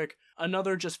really quick,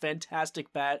 another just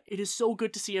fantastic bat. It is so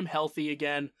good to see him healthy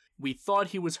again. We thought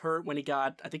he was hurt when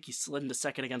I think he slid into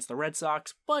second against the Red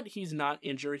Sox, but he's not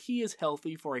injured. He is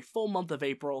healthy for a full month of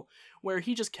April, where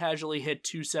he just casually hit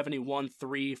 271,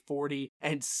 340,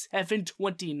 and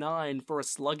 729 for a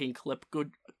slugging clip.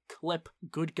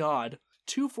 Good God.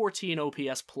 214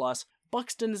 OPS plus.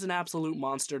 Buxton is an absolute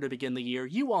monster to begin the year.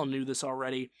 You all knew this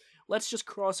already. Let's just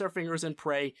cross our fingers and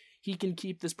pray he can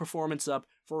keep this performance up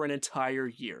for an entire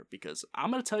year, because I'm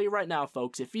going to tell you right now,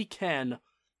 folks, if he can,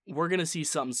 we're going to see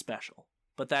something special.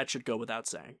 But that should go without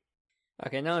saying.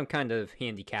 Okay, now I'm kind of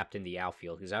handicapped in the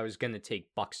outfield, because I was going to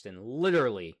take Buxton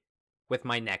literally with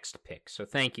my next pick, so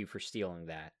thank you for stealing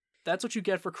that. That's what you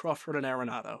get for Crawford and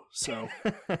Arenado, so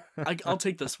I'll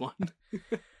take this one.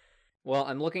 Well,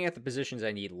 I'm looking at the positions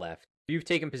I need left. You've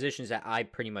taken positions that I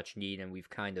pretty much need, and we've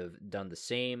kind of done the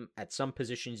same. At some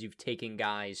positions, you've taken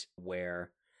guys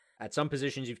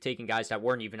that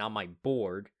weren't even on my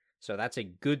board, so that's a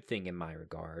good thing in my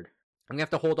regard. I'm going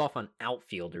to have to hold off on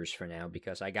outfielders for now,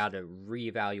 because I got to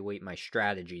reevaluate my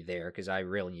strategy there, because I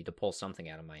really need to pull something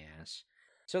out of my ass.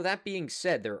 So that being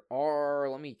said, there are,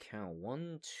 let me count,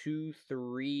 1, 2,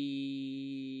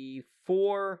 3,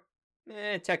 4,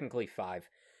 technically 5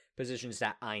 positions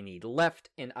that I need left,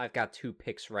 and I've got 2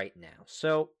 picks right now.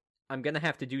 So I'm going to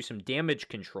have to do some damage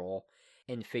control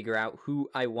and figure out who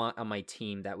I want on my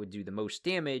team that would do the most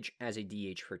damage as a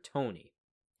DH for Tony.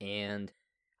 And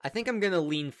I think I'm going to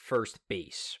lean first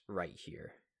base right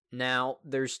here. Now,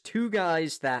 there's 2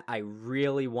 guys that I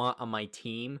really want on my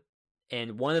team,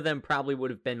 and one of them probably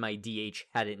would have been my DH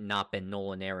had it not been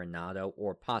Nolan Arenado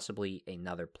or possibly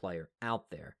another player out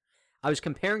there. I was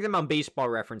comparing them on Baseball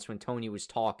Reference when Tony was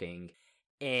talking,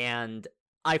 and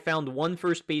I found one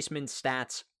first baseman's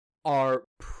stats are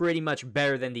pretty much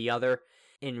better than the other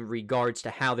in regards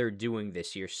to how they're doing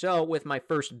this year. So with my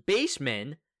first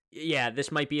baseman, yeah,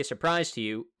 this might be a surprise to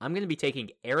you, I'm going to be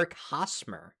taking Eric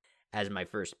Hosmer as my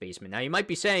first baseman. Now you might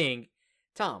be saying,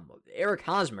 Tom, Eric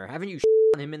Hosmer, haven't you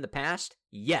on him in the past?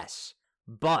 Yes,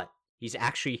 but he's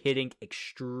actually hitting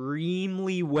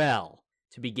extremely well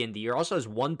to begin the year. Also has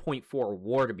 1.4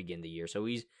 WAR to begin the year, so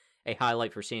he's a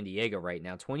highlight for San Diego right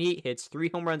now. 28 hits, 3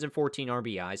 home runs, and 14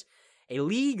 RBIs. A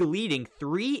league-leading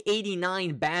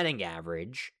 389 batting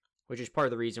average, which is part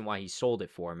of the reason why he sold it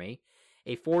for me.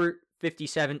 A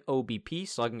 457 OBP,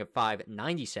 slugging at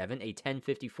 597. A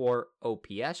 1054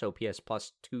 OPS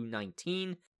plus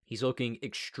 219. He's looking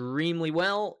extremely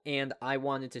well, and I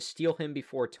wanted to steal him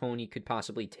before Tony could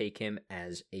possibly take him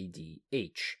as a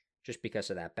DH. Just because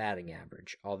of that batting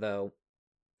average. Although,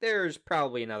 there's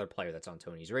probably another player that's on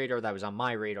Tony's radar that was on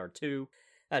my radar too,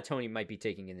 that Tony might be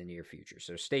taking in the near future.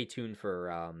 So stay tuned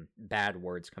for bad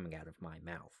words coming out of my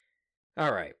mouth.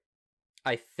 Alright,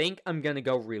 I think I'm going to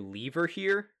go reliever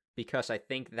here, because I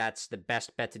think that's the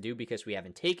best bet to do, because we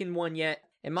haven't taken one yet.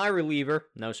 And my reliever,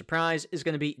 no surprise, is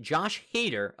going to be Josh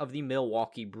Hader of the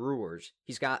Milwaukee Brewers.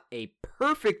 He's got a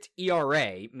perfect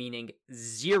ERA, meaning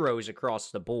zeros across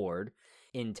the board.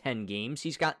 In 10 games,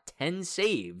 he's got 10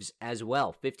 saves as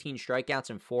well, 15 strikeouts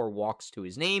and 4 walks to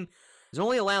his name. He's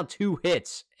only allowed 2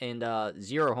 hits and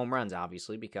 0 home runs,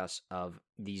 obviously, because of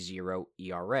the 0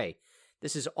 ERA.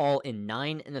 This is all in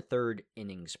 9 1/3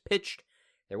 innings pitched.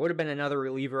 There would have been another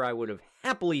reliever I would have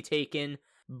happily taken,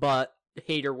 but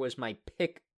Hader was my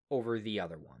pick over the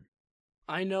other one.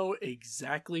 I know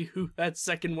exactly who that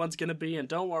second one's going to be, and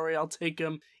don't worry, I'll take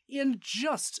him in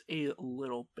just a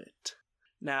little bit.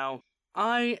 Now,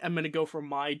 I am going to go for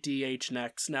my DH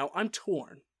next. Now, I'm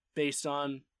torn based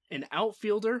on an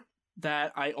outfielder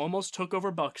that I almost took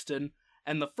over Buxton,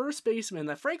 and the first baseman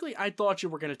that, frankly, I thought you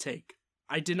were going to take.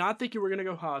 I did not think you were going to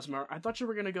go Hosmer. I thought you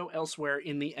were going to go elsewhere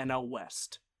in the NL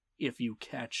West, if you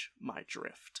catch my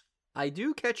drift. I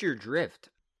do catch your drift.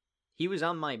 He was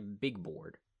on my big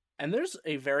board. And there's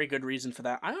a very good reason for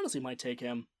that. I honestly might take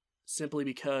him, simply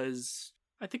because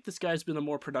I think this guy's been a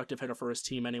more productive hitter for his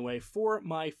team anyway. For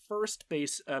my first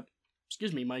base,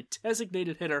 my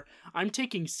designated hitter, I'm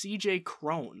taking CJ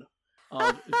Cron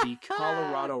of the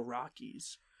Colorado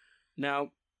Rockies.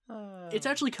 Now, It's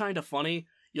actually kind of funny.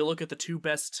 You look at the two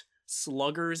best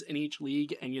sluggers in each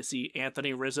league, and you see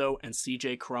Anthony Rizzo and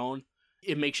CJ Cron.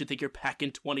 It makes you think you're back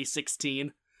in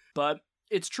 2016. But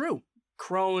it's true.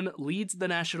 Cron leads the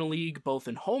National League both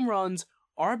in home runs,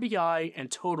 RBI, and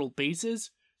total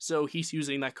bases, so he's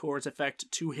using that Coors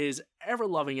effect to his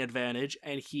ever-loving advantage,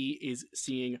 and he is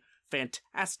seeing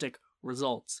fantastic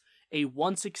results. A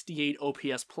 168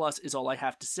 OPS plus is all I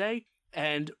have to say,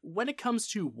 and when it comes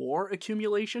to WAR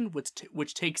accumulation,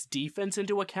 which takes defense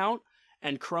into account,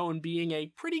 and Cron being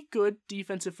a pretty good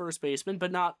defensive first baseman,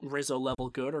 but not Rizzo-level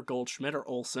good or Goldschmidt or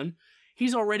Olsen,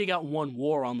 he's already got 1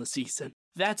 WAR on the season.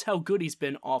 That's how good he's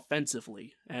been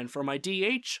offensively, and for my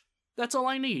DH, that's all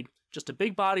I need. Just a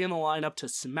big body in the lineup to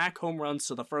smack home runs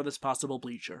to the furthest possible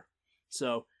bleacher.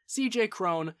 So, CJ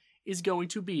Cron is going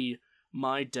to be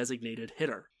my designated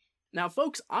hitter. Now,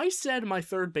 folks, I said my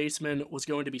third baseman was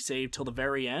going to be saved till the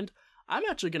very end. I'm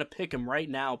actually going to pick him right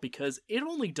now because it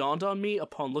only dawned on me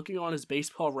upon looking on his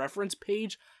baseball reference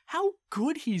page how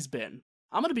good he's been.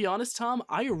 I'm going to be honest, Tom,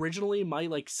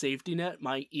 my safety net,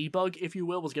 my e-bug, if you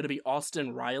will, was going to be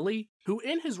Austin Riley, who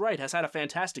in his right has had a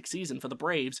fantastic season for the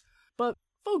Braves, but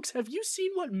folks, have you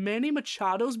seen what Manny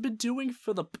Machado's been doing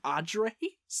for the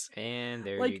Padres? And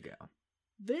there you go.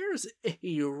 There's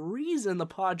a reason the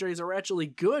Padres are actually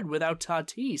good without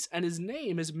Tatis, and his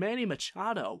name is Manny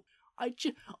Machado. A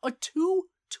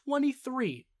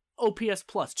 223 OPS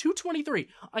plus, 223.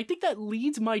 I think that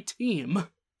leads my team.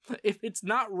 If it's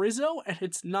not Rizzo and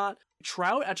it's not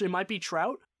Trout, actually it might be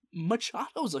Trout,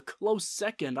 Machado's a close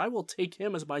second. I will take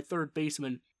him as my third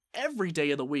baseman every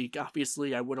day of the week.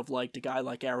 Obviously, I would have liked a guy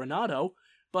like Arenado,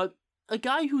 but a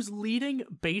guy who's leading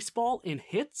baseball in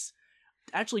hits,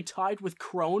 actually tied with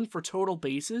Cron for total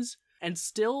bases, and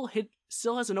still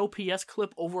has an OPS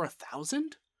clip over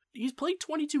 1,000. He's played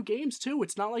 22 games too.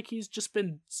 It's not like he's just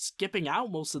been skipping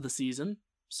out most of the season.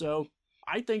 So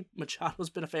I think Machado's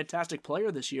been a fantastic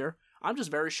player this year. I'm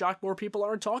just very shocked more people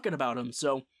aren't talking about him.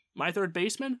 So my third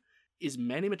baseman is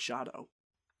Manny Machado.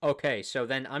 Okay, so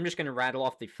then I'm just going to rattle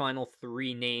off the final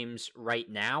 3 names right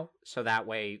now, so that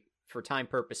way, for time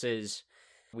purposes,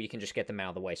 we can just get them out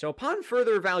of the way. So upon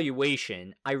further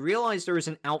evaluation, I realized there is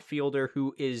an outfielder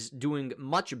who is doing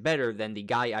much better than the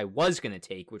guy I was going to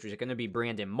take, which was going to be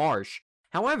Brandon Marsh.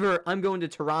 However, I'm going to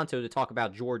Toronto to talk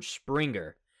about George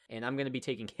Springer, and I'm going to be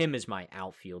taking him as my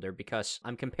outfielder because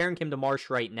I'm comparing him to Marsh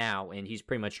right now, and he's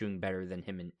pretty much doing better than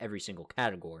him in every single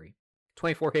category.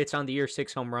 24 hits on the year,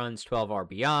 6 home runs, 12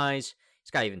 RBIs.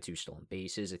 He's got even 2 stolen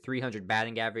bases, a 300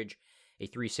 batting average, a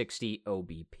 360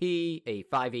 OBP, a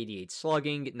 588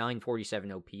 slugging,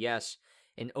 947 OPS,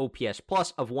 an OPS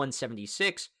plus of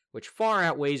 176, which far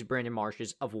outweighs Brandon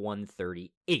Marsh's of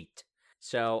 138.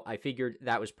 So I figured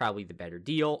that was probably the better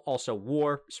deal. Also,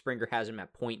 WAR, Springer has him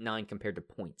at 0.9 compared to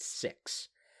 0.6.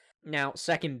 Now,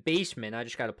 second baseman, I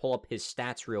just got to pull up his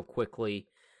stats real quickly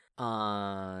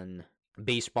on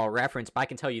Baseball Reference, but I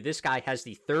can tell you this guy has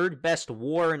the 3rd best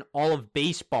WAR in all of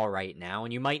baseball right now,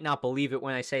 and you might not believe it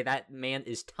when I say that man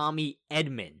is Tommy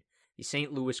Edman, the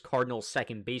St. Louis Cardinals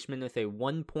second baseman with a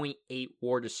 1.8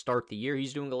 WAR to start the year.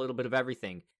 He's doing a little bit of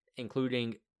everything,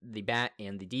 including the bat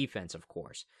and the defense, of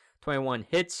course. 21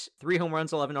 hits, 3 home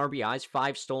runs, 11 RBIs,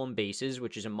 5 stolen bases,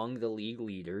 which is among the league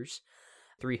leaders.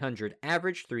 300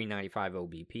 average, 395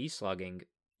 OBP, slugging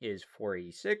is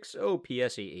 486,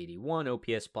 OPS 881,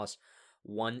 OPS plus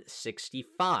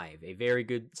 165. A very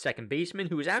good second baseman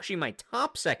who is actually my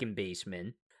top second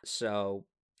baseman, so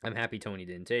I'm happy Tony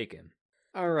didn't take him.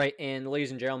 All right, and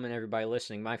ladies and gentlemen, everybody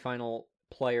listening, my final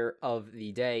player of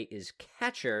the day is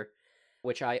catcher,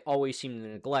 which I always seem to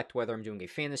neglect whether I'm doing a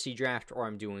fantasy draft or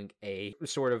I'm doing a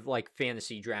sort of like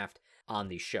fantasy draft on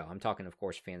the show. I'm talking, of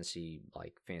course, fantasy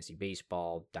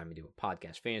baseball, Diamond Do a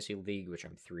Podcast Fantasy League, which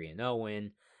I'm 3-0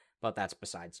 in. But that's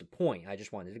besides the point. I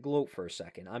just wanted to gloat for a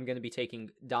second. I'm going to be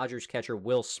taking Dodgers catcher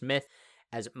Will Smith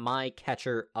as my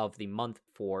catcher of the month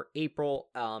for April.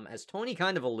 As Tony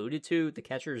kind of alluded to, the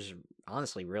catchers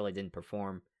honestly really didn't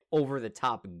perform over the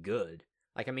top good.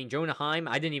 Jonah Heim,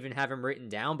 I didn't even have him written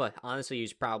down, but honestly,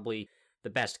 he's probably the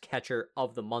best catcher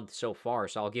of the month so far.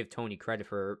 So I'll give Tony credit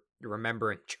for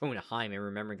remembering Jonah Heim and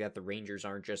remembering that the Rangers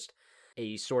aren't just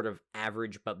a sort of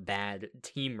average but bad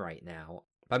team right now.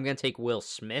 I'm going to take Will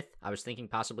Smith. I was thinking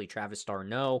possibly Travis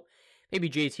d'Arnaud, maybe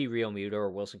JT Realmuto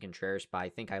or Wilson Contreras, but I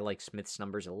think I like Smith's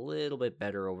numbers a little bit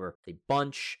better over the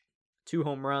bunch. 2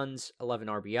 home runs, 11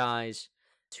 RBIs,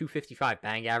 255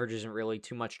 batting average isn't really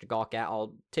too much to gawk at.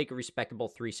 I'll take a respectable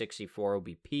 364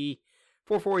 OBP,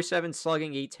 447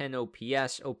 slugging,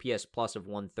 810 OPS plus of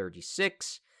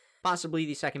 136. Possibly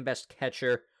the second best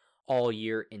catcher all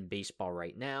year in baseball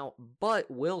right now,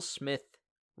 but Will Smith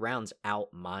rounds out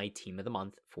my team of the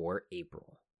month for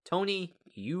April. Tony,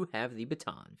 you have the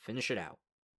baton. Finish it out.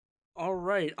 All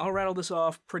right, I'll rattle this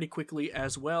off pretty quickly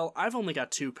as well. I've only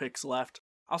got 2 picks left.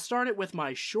 I'll start it with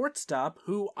my shortstop,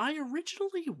 who I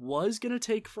originally was going to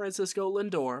take Francisco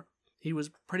Lindor. He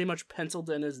was pretty much penciled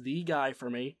in as the guy for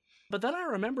me. But then I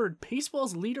remembered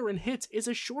baseball's leader in hits is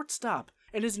a shortstop,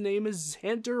 and his name is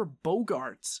Xander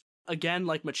Bogaerts. Again,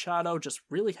 like Machado, just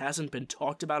really hasn't been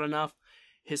talked about enough.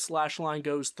 His slash line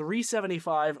goes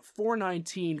 375,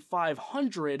 419,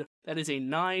 500. That is a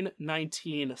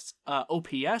 919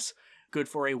 OPS, good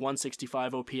for a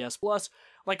 165 OPS plus.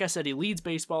 Like I said, he leads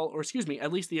baseball, or excuse me,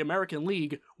 at least the American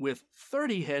League, with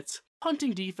 30 hits.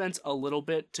 Punting defense a little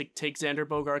bit to take Xander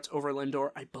Bogaerts over Lindor.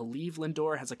 I believe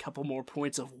Lindor has a couple more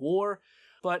points of WAR,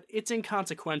 but it's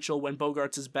inconsequential when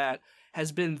Bogaerts' bat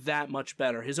has been that much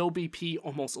better. His OBP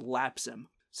almost laps him.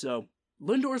 So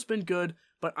Lindor's been good,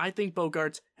 but I think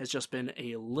Bogaerts has just been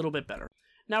a little bit better.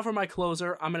 Now for my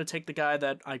closer, I'm going to take the guy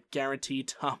that I guarantee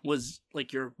Tom was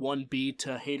like your 1B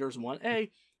to haters 1A,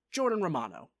 Jordan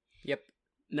Romano. Yep.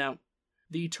 Now,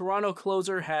 the Toronto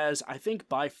closer has, I think,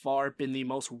 by far been the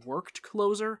most worked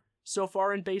closer so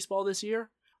far in baseball this year.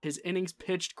 His innings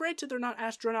pitched, granted they're not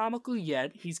astronomical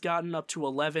yet, he's gotten up to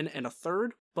 11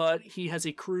 1/3, but he has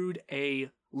accrued a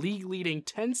league-leading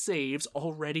 10 saves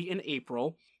already in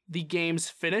April. The games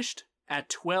finished at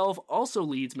 12 also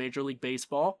leads Major League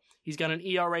Baseball. He's got an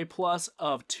ERA plus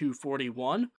of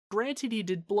 2.41. Granted, he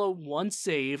did blow 1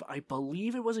 save, I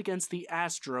believe it was against the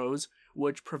Astros,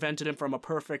 which prevented him from a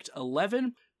perfect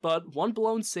 11, but 1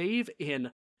 blown save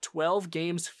in 12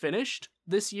 games finished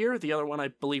this year. The other one I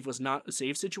believe was not a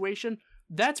save situation.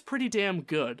 That's pretty damn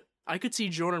good. I could see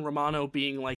Jordan Romano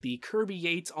being like the Kirby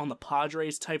Yates on the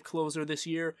Padres type closer this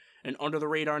year, an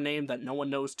under-the-radar name that no one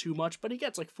knows too much, but he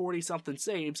gets like 40-something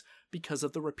saves because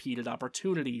of the repeated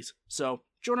opportunities. So,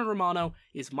 Jordan Romano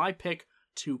is my pick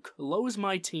to close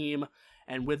my team,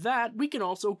 and with that, we can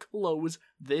also close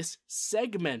this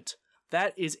segment.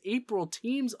 That is April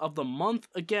Teams of the Month.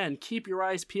 Again, keep your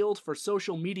eyes peeled for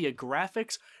social media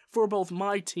graphics for both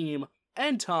my team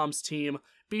and Tom's team.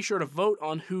 Be sure to vote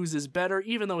on whose is better,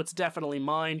 even though it's definitely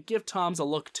mine. Give Tom's a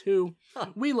look, too.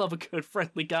 We love a good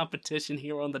friendly competition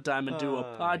here on the Diamond Duo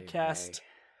podcast.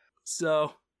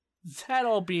 So, that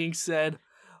all being said,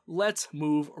 let's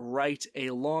move right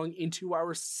along into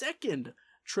our second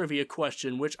trivia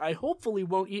question, which I hopefully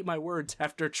won't eat my words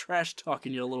after trash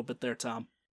talking you a little bit there, Tom.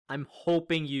 I'm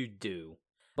hoping you do,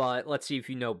 but let's see if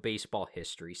you know baseball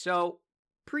history. So,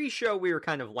 pre-show, we were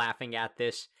kind of laughing at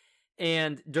this,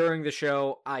 and during the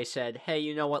show, I said, hey,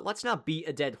 you know what, let's not beat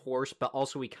a dead horse, but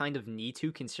also we kind of need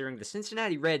to, considering the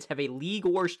Cincinnati Reds have a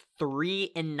league-worst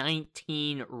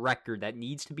 3-19 record that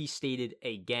needs to be stated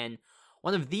again.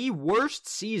 One of the worst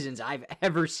seasons I've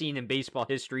ever seen in baseball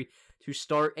history to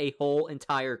start a whole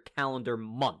entire calendar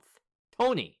month.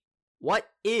 Tony, what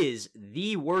is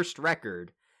the worst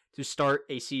record to start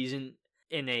a season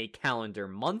in a calendar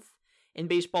month in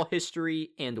baseball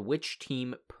history, and which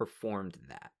team performed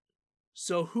that?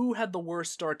 So who had the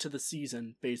worst start to the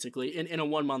season, basically, in a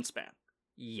 1-month span?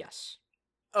 Yes.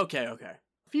 Okay. A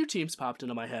few teams popped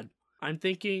into my head. I'm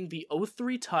thinking the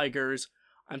 03 Tigers,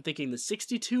 I'm thinking the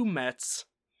 62 Mets,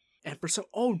 and for some...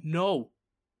 Oh, no!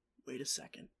 Wait a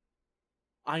second.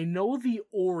 I know the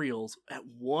Orioles at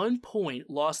one point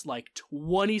lost like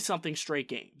 20-something straight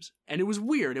games. And it was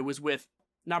weird. It was with,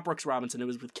 not Brooks Robinson, it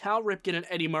was with Cal Ripken and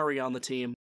Eddie Murray on the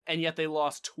team, and yet they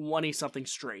lost 20-something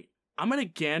straight. I'm going to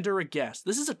gander a guess.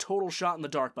 This is a total shot in the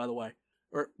dark, by the way.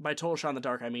 Or by total shot in the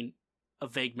dark, I mean a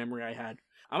vague memory I had.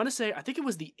 I'm going to say, I think it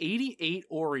was the 88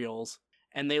 Orioles,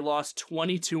 and they lost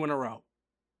 22 in a row.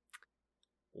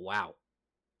 Wow.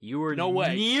 You were no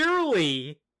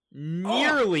way.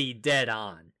 Nearly dead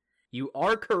on. You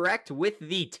are correct with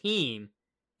the team.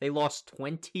 They lost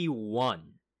 21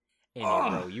 in a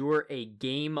row. You were a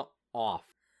game off.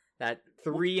 That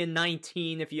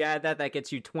 3-19, if you add that, that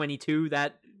gets you 22.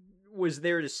 That was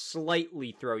there to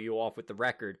slightly throw you off with the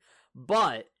record.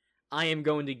 But I am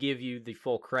going to give you the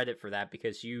full credit for that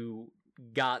because you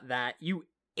got that. You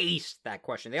aced that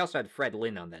question. They also had Fred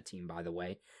Lynn on that team, by the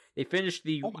way. They finished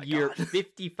the year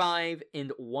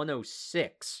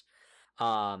 55-106.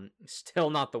 Still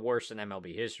not the worst in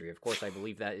MLB history. Of course, I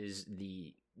believe that is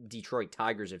the Detroit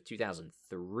Tigers of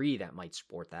 2003 that might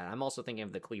sport that. I'm also thinking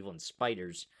of the Cleveland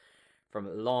Spiders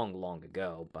from long, long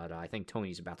ago, but I think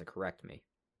Tony's about to correct me.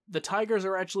 The Tigers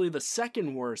are actually the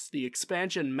second worst. The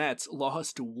expansion Mets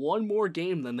lost one more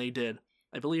game than they did.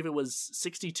 I believe it was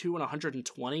 62 and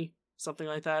 120, something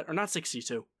like that. Or not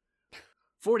 62.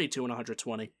 42 and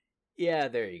 120. Yeah,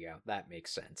 there you go. That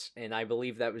makes sense. And I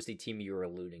believe that was the team you were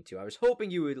alluding to. I was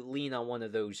hoping you would lean on one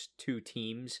of those two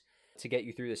teams to get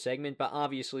you through the segment, but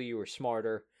obviously you were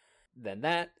smarter than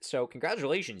that. So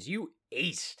congratulations, you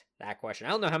aced that question. I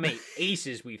don't know how many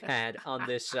aces we've had on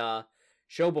this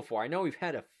show before. I know we've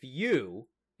had a few,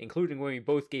 including when we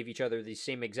both gave each other the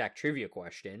same exact trivia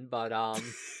question, but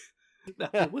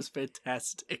that was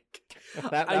fantastic.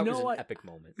 that was an epic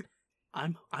moment.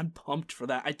 I'm pumped for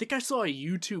that. I think I saw a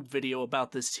YouTube video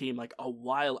about this team like a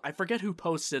while. I forget who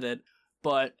posted it,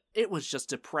 but it was just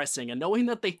depressing. And knowing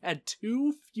that they had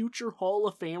 2 future Hall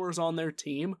of Famers on their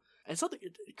team, and something,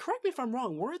 correct me if I'm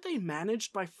wrong, weren't they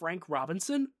managed by Frank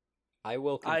Robinson? I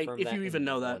will confirm if you even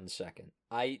know that. 1 second.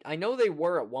 I know they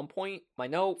were at one point. I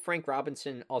know Frank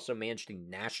Robinson also managed the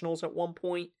Nationals at one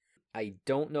point. I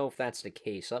don't know if that's the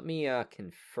case. Let me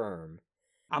confirm.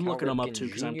 I'm looking them up too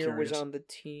because I'm curious. Was on the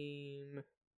team.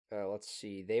 Let's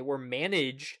see. They were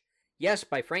managed, yes,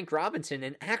 by Frank Robinson,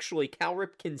 and actually Cal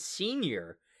Ripken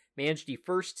Sr. managed the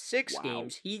first 6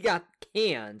 games. He got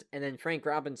canned, and then Frank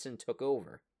Robinson took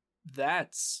over.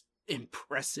 That's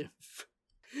impressive.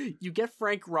 You get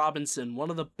Frank Robinson, one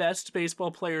of the best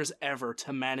baseball players ever,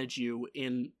 to manage you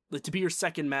to be your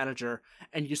second manager,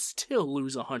 and you still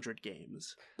lose 100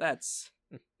 games. That's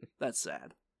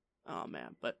sad. Oh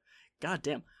man, but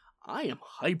goddamn, I am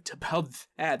hyped about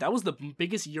that. That was the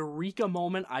biggest eureka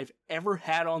moment I've ever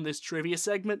had on this trivia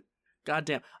segment.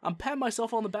 Goddamn, I'm patting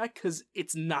myself on the back because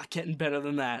it's not getting better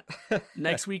than that.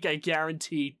 Next week, I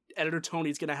guarantee Editor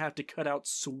Tony's gonna have to cut out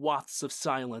swaths of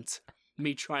silence.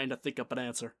 Me trying to think up an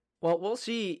answer. Well, we'll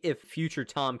see if future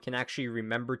Tom can actually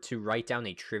remember to write down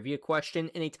a trivia question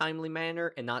in a timely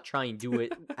manner and not try and do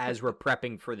it as we're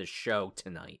prepping for the show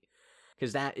tonight.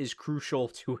 Because that is crucial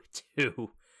to it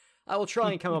too. I will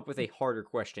try and come up with a harder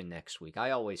question next week.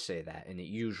 I always say that, and it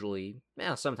usually,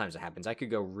 sometimes it happens. I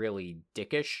could go really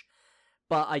dickish,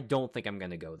 but I don't think I'm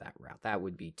going to go that route. That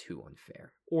would be too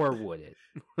unfair. Or would it?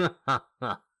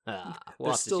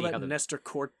 There's still that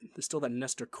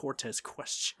Nestor Cortez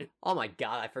question. Oh my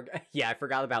god, I forgot. Yeah, I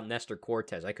forgot about Nestor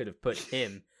Cortez. I could have put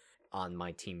him on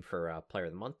my team for Player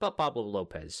of the Month, but Pablo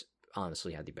Lopez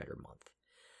honestly had the better month.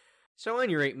 So at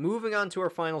any rate, moving on to our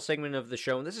final segment of the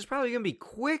show, and this is probably going to be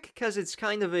quick because it's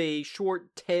kind of a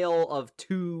short tale of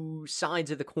 2 sides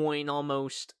of the coin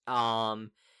almost. And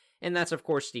that's, of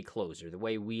course, the closer, the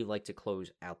way we like to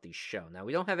close out the show. Now,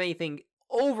 we don't have anything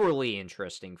overly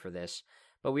interesting for this,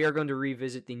 but we are going to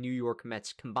revisit the New York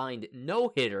Mets combined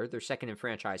no-hitter, their second in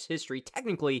franchise history.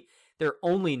 Technically, their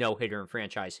only no-hitter in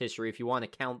franchise history, if you want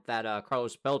to count that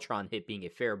Carlos Beltran hit being a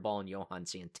fair ball in Johan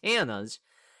Santana's.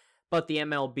 But the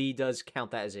MLB does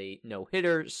count that as a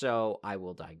no-hitter, so I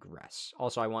will digress.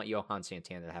 Also, I want Johan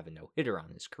Santana to have a no-hitter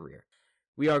on his career.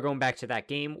 We are going back to that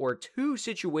game where 2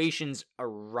 situations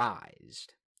arose.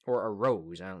 I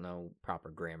don't know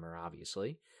proper grammar,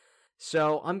 obviously.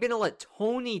 So I'm going to let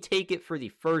Tony take it for the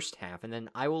first half, and then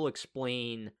I will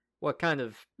explain what kind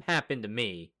of happened to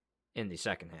me in the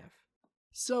second half.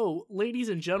 So, ladies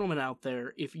and gentlemen out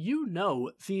there, if you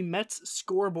know the Mets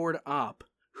scoreboard op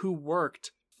who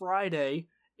worked Friday,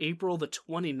 April the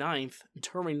 29th,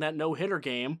 during that no-hitter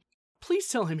game, please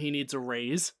tell him he needs a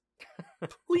raise.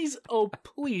 Please,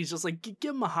 just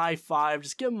give him a high five,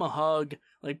 just give him a hug,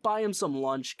 buy him some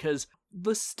lunch, because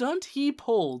the stunt he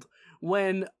pulled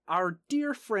when our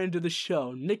dear friend of the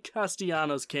show, Nick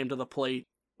Castellanos, came to the plate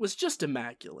was just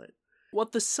immaculate.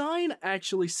 What the sign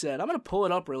actually said, I'm going to pull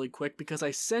it up really quick because I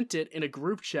sent it in a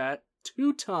group chat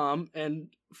to Tom and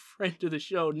friend of the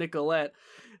show, Nicolette,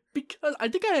 because I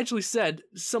think I actually said,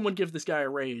 someone give this guy a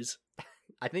raise.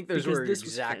 I think those were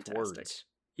exact words.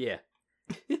 Yeah.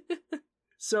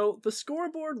 So the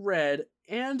scoreboard read,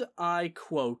 and I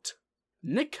quote,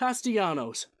 Nick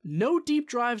Castellanos, no deep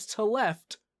drives to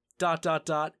left, ...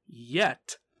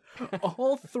 yet.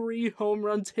 All 3 home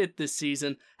runs hit this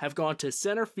season have gone to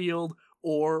center field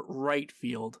or right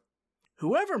field.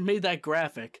 Whoever made that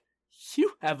graphic,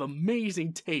 you have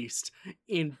amazing taste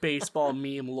in baseball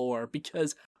meme lore,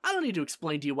 because I don't need to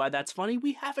explain to you why that's funny.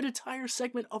 We have an entire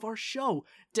segment of our show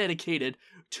dedicated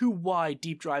to why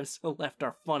deep drives to left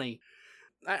are funny.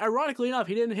 Ironically enough,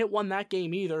 he didn't hit one that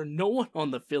game either. No one on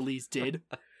the Phillies did.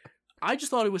 I just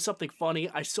thought it was something funny.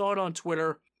 I saw it on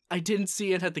Twitter. I didn't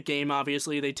see it at the game,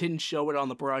 obviously. They didn't show it on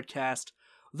the broadcast.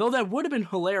 Though that would have been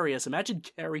hilarious. Imagine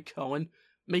Gary Cohen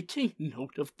making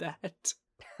note of that.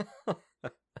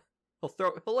 He'll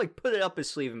put it up his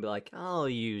sleeve and be like, I'll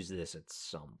use this at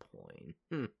some point.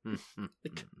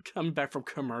 Coming back from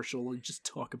commercial and just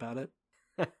talk about it.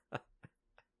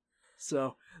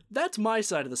 So, that's my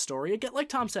side of the story. Again, like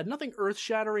Tom said, nothing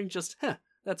earth-shattering, just,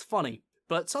 that's funny.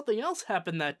 But something else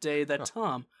happened that day that,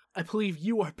 Tom, I believe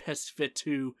you are best fit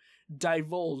to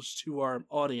divulge to our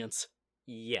audience.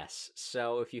 Yes,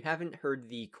 so if you haven't heard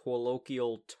the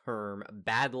colloquial term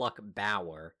Bad Luck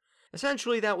Bauer,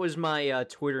 essentially that was my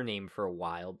Twitter name for a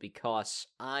while because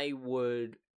I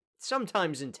would,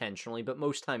 sometimes intentionally, but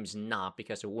most times not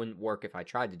because it wouldn't work if I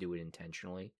tried to do it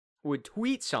intentionally, would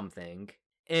tweet something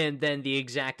and then the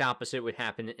exact opposite would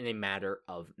happen in a matter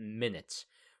of minutes.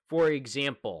 For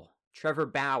example, Trevor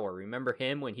Bauer, remember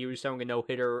him when he was throwing a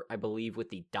no-hitter, I believe, with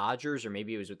the Dodgers, or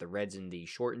maybe it was with the Reds in the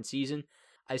shortened season?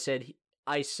 I said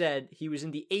he was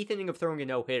in the 8th inning of throwing a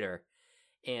no-hitter,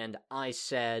 and I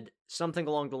said something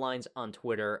along the lines on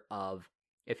Twitter of,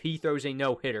 if he throws a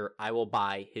no-hitter, I will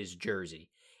buy his jersey.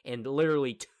 And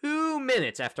literally 2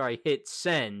 minutes after I hit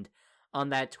send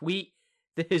on that tweet,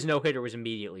 his no-hitter was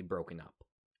immediately broken up.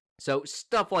 So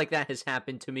stuff like that has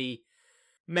happened to me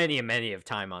many of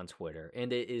time on Twitter,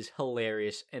 and it is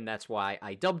hilarious, and that's why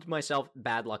I dubbed myself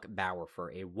Bad Luck Bauer for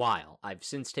a while. I've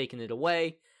since taken it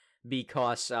away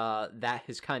because that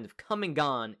has kind of come and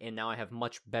gone, and now I have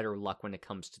much better luck when it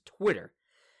comes to Twitter.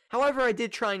 However, I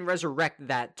did try and resurrect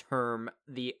that term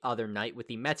the other night with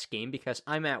the Mets game because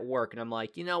I'm at work, and I'm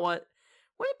like, you know what?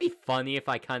 Wouldn't it be funny if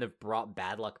I kind of brought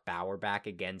Bad Luck Bauer back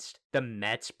against the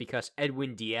Mets because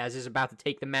Edwin Diaz is about to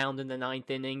take the mound in the 9th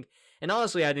inning? And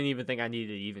honestly, I didn't even think I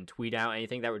needed to even tweet out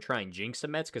anything that would try and jinx the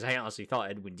Mets because I honestly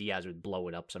thought Edwin Diaz would blow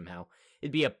it up somehow.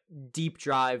 It'd be a deep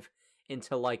drive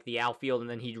into, like, the outfield, and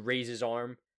then he'd raise his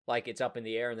arm like it's up in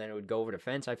the air, and then it would go over the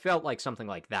fence. I felt like something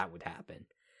like that would happen.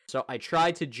 So I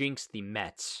tried to jinx the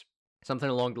Mets. Something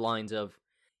along the lines of,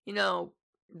 you know,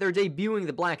 they're debuting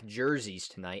the black jerseys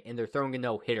tonight, and they're throwing a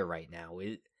no-hitter right now.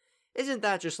 Isn't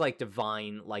that just, like,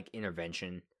 divine, like,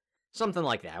 intervention? Something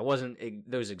like that. It wasn't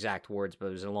those exact words, but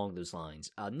it was along those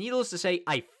lines. Needless to say,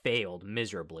 I failed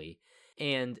miserably.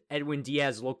 And Edwin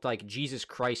Diaz looked like Jesus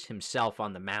Christ himself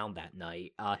on the mound that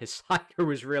night. His slider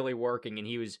was really working, and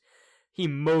he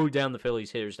mowed down the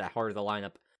Phillies hitters that hard of the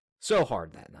lineup so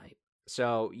hard that night.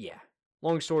 So, yeah.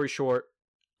 Long story short,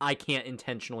 I can't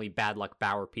intentionally Bad Luck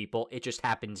Bauer people. It just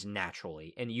happens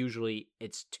naturally. And usually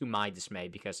it's to my dismay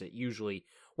because it usually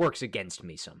works against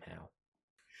me somehow.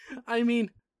 I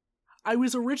mean, I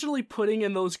was originally putting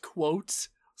in those quotes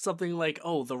something like,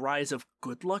 oh, the rise of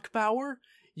Good Luck Bauer.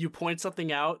 You point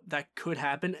something out that could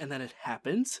happen and then it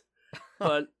happens.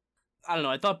 But I don't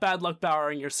know. I thought Bad Luck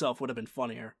Bauering yourself would have been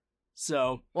funnier.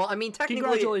 So, well, I mean,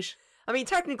 congratulations.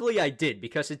 Technically I did,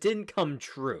 because it didn't come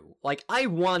true. Like, I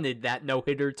wanted that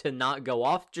no-hitter to not go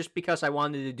off just because I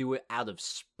wanted to do it out of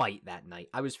spite that night.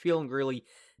 I was feeling really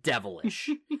devilish.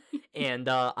 And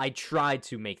I tried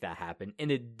to make that happen,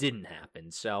 and it didn't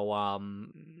happen. So,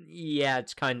 yeah,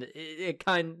 it's kind of...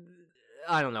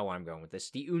 I don't know where I'm going with this.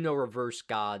 The Uno reverse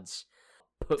gods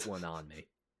put one on me.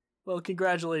 Well,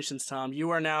 congratulations, Tom. You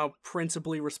are now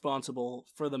principally responsible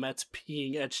for the Mets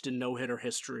being etched in no-hitter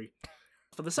history.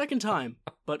 For the second time,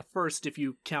 but first if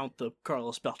you count the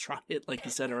Carlos Beltran hit, like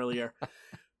you said earlier.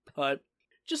 But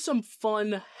just some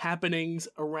fun happenings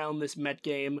around this Met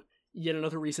game. Yet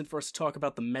another reason for us to talk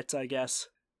about the Mets, I guess.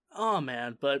 Oh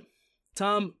man, but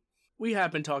Tom, we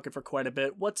have been talking for quite a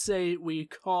bit. What say we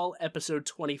call episode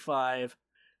 25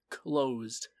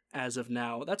 closed as of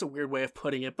now? That's a weird way of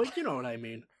putting it, but you know what I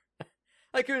mean.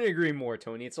 I couldn't agree more,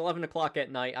 Tony. It's 11 o'clock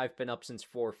at night. I've been up since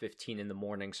 4:15 in the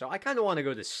morning, so I kind of want to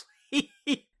go to sleep.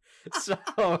 So,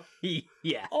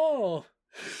 yeah. Oh,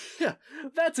 yeah,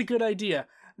 that's a good idea.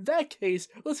 That case,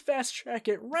 let's fast track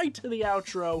it right to the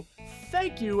outro.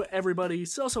 Thank you, everybody,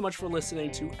 so much for listening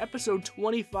to episode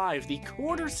 25, the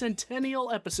quarter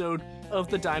centennial episode of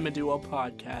the Diamond Duo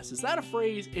podcast. Is that a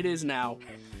phrase? It is now.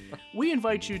 We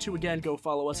invite you to again go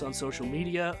follow us on social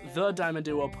media, the Diamond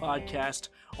Duo podcast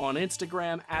on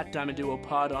Instagram, at Diamond Duo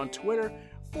Pod on Twitter,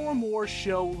 for more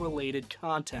show-related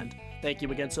content. Thank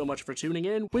you again so much for tuning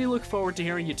in. We look forward to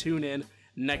hearing you tune in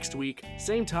next week.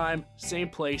 Same time, same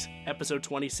place, episode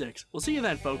 26. We'll see you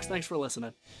then, folks. Thanks for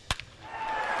listening.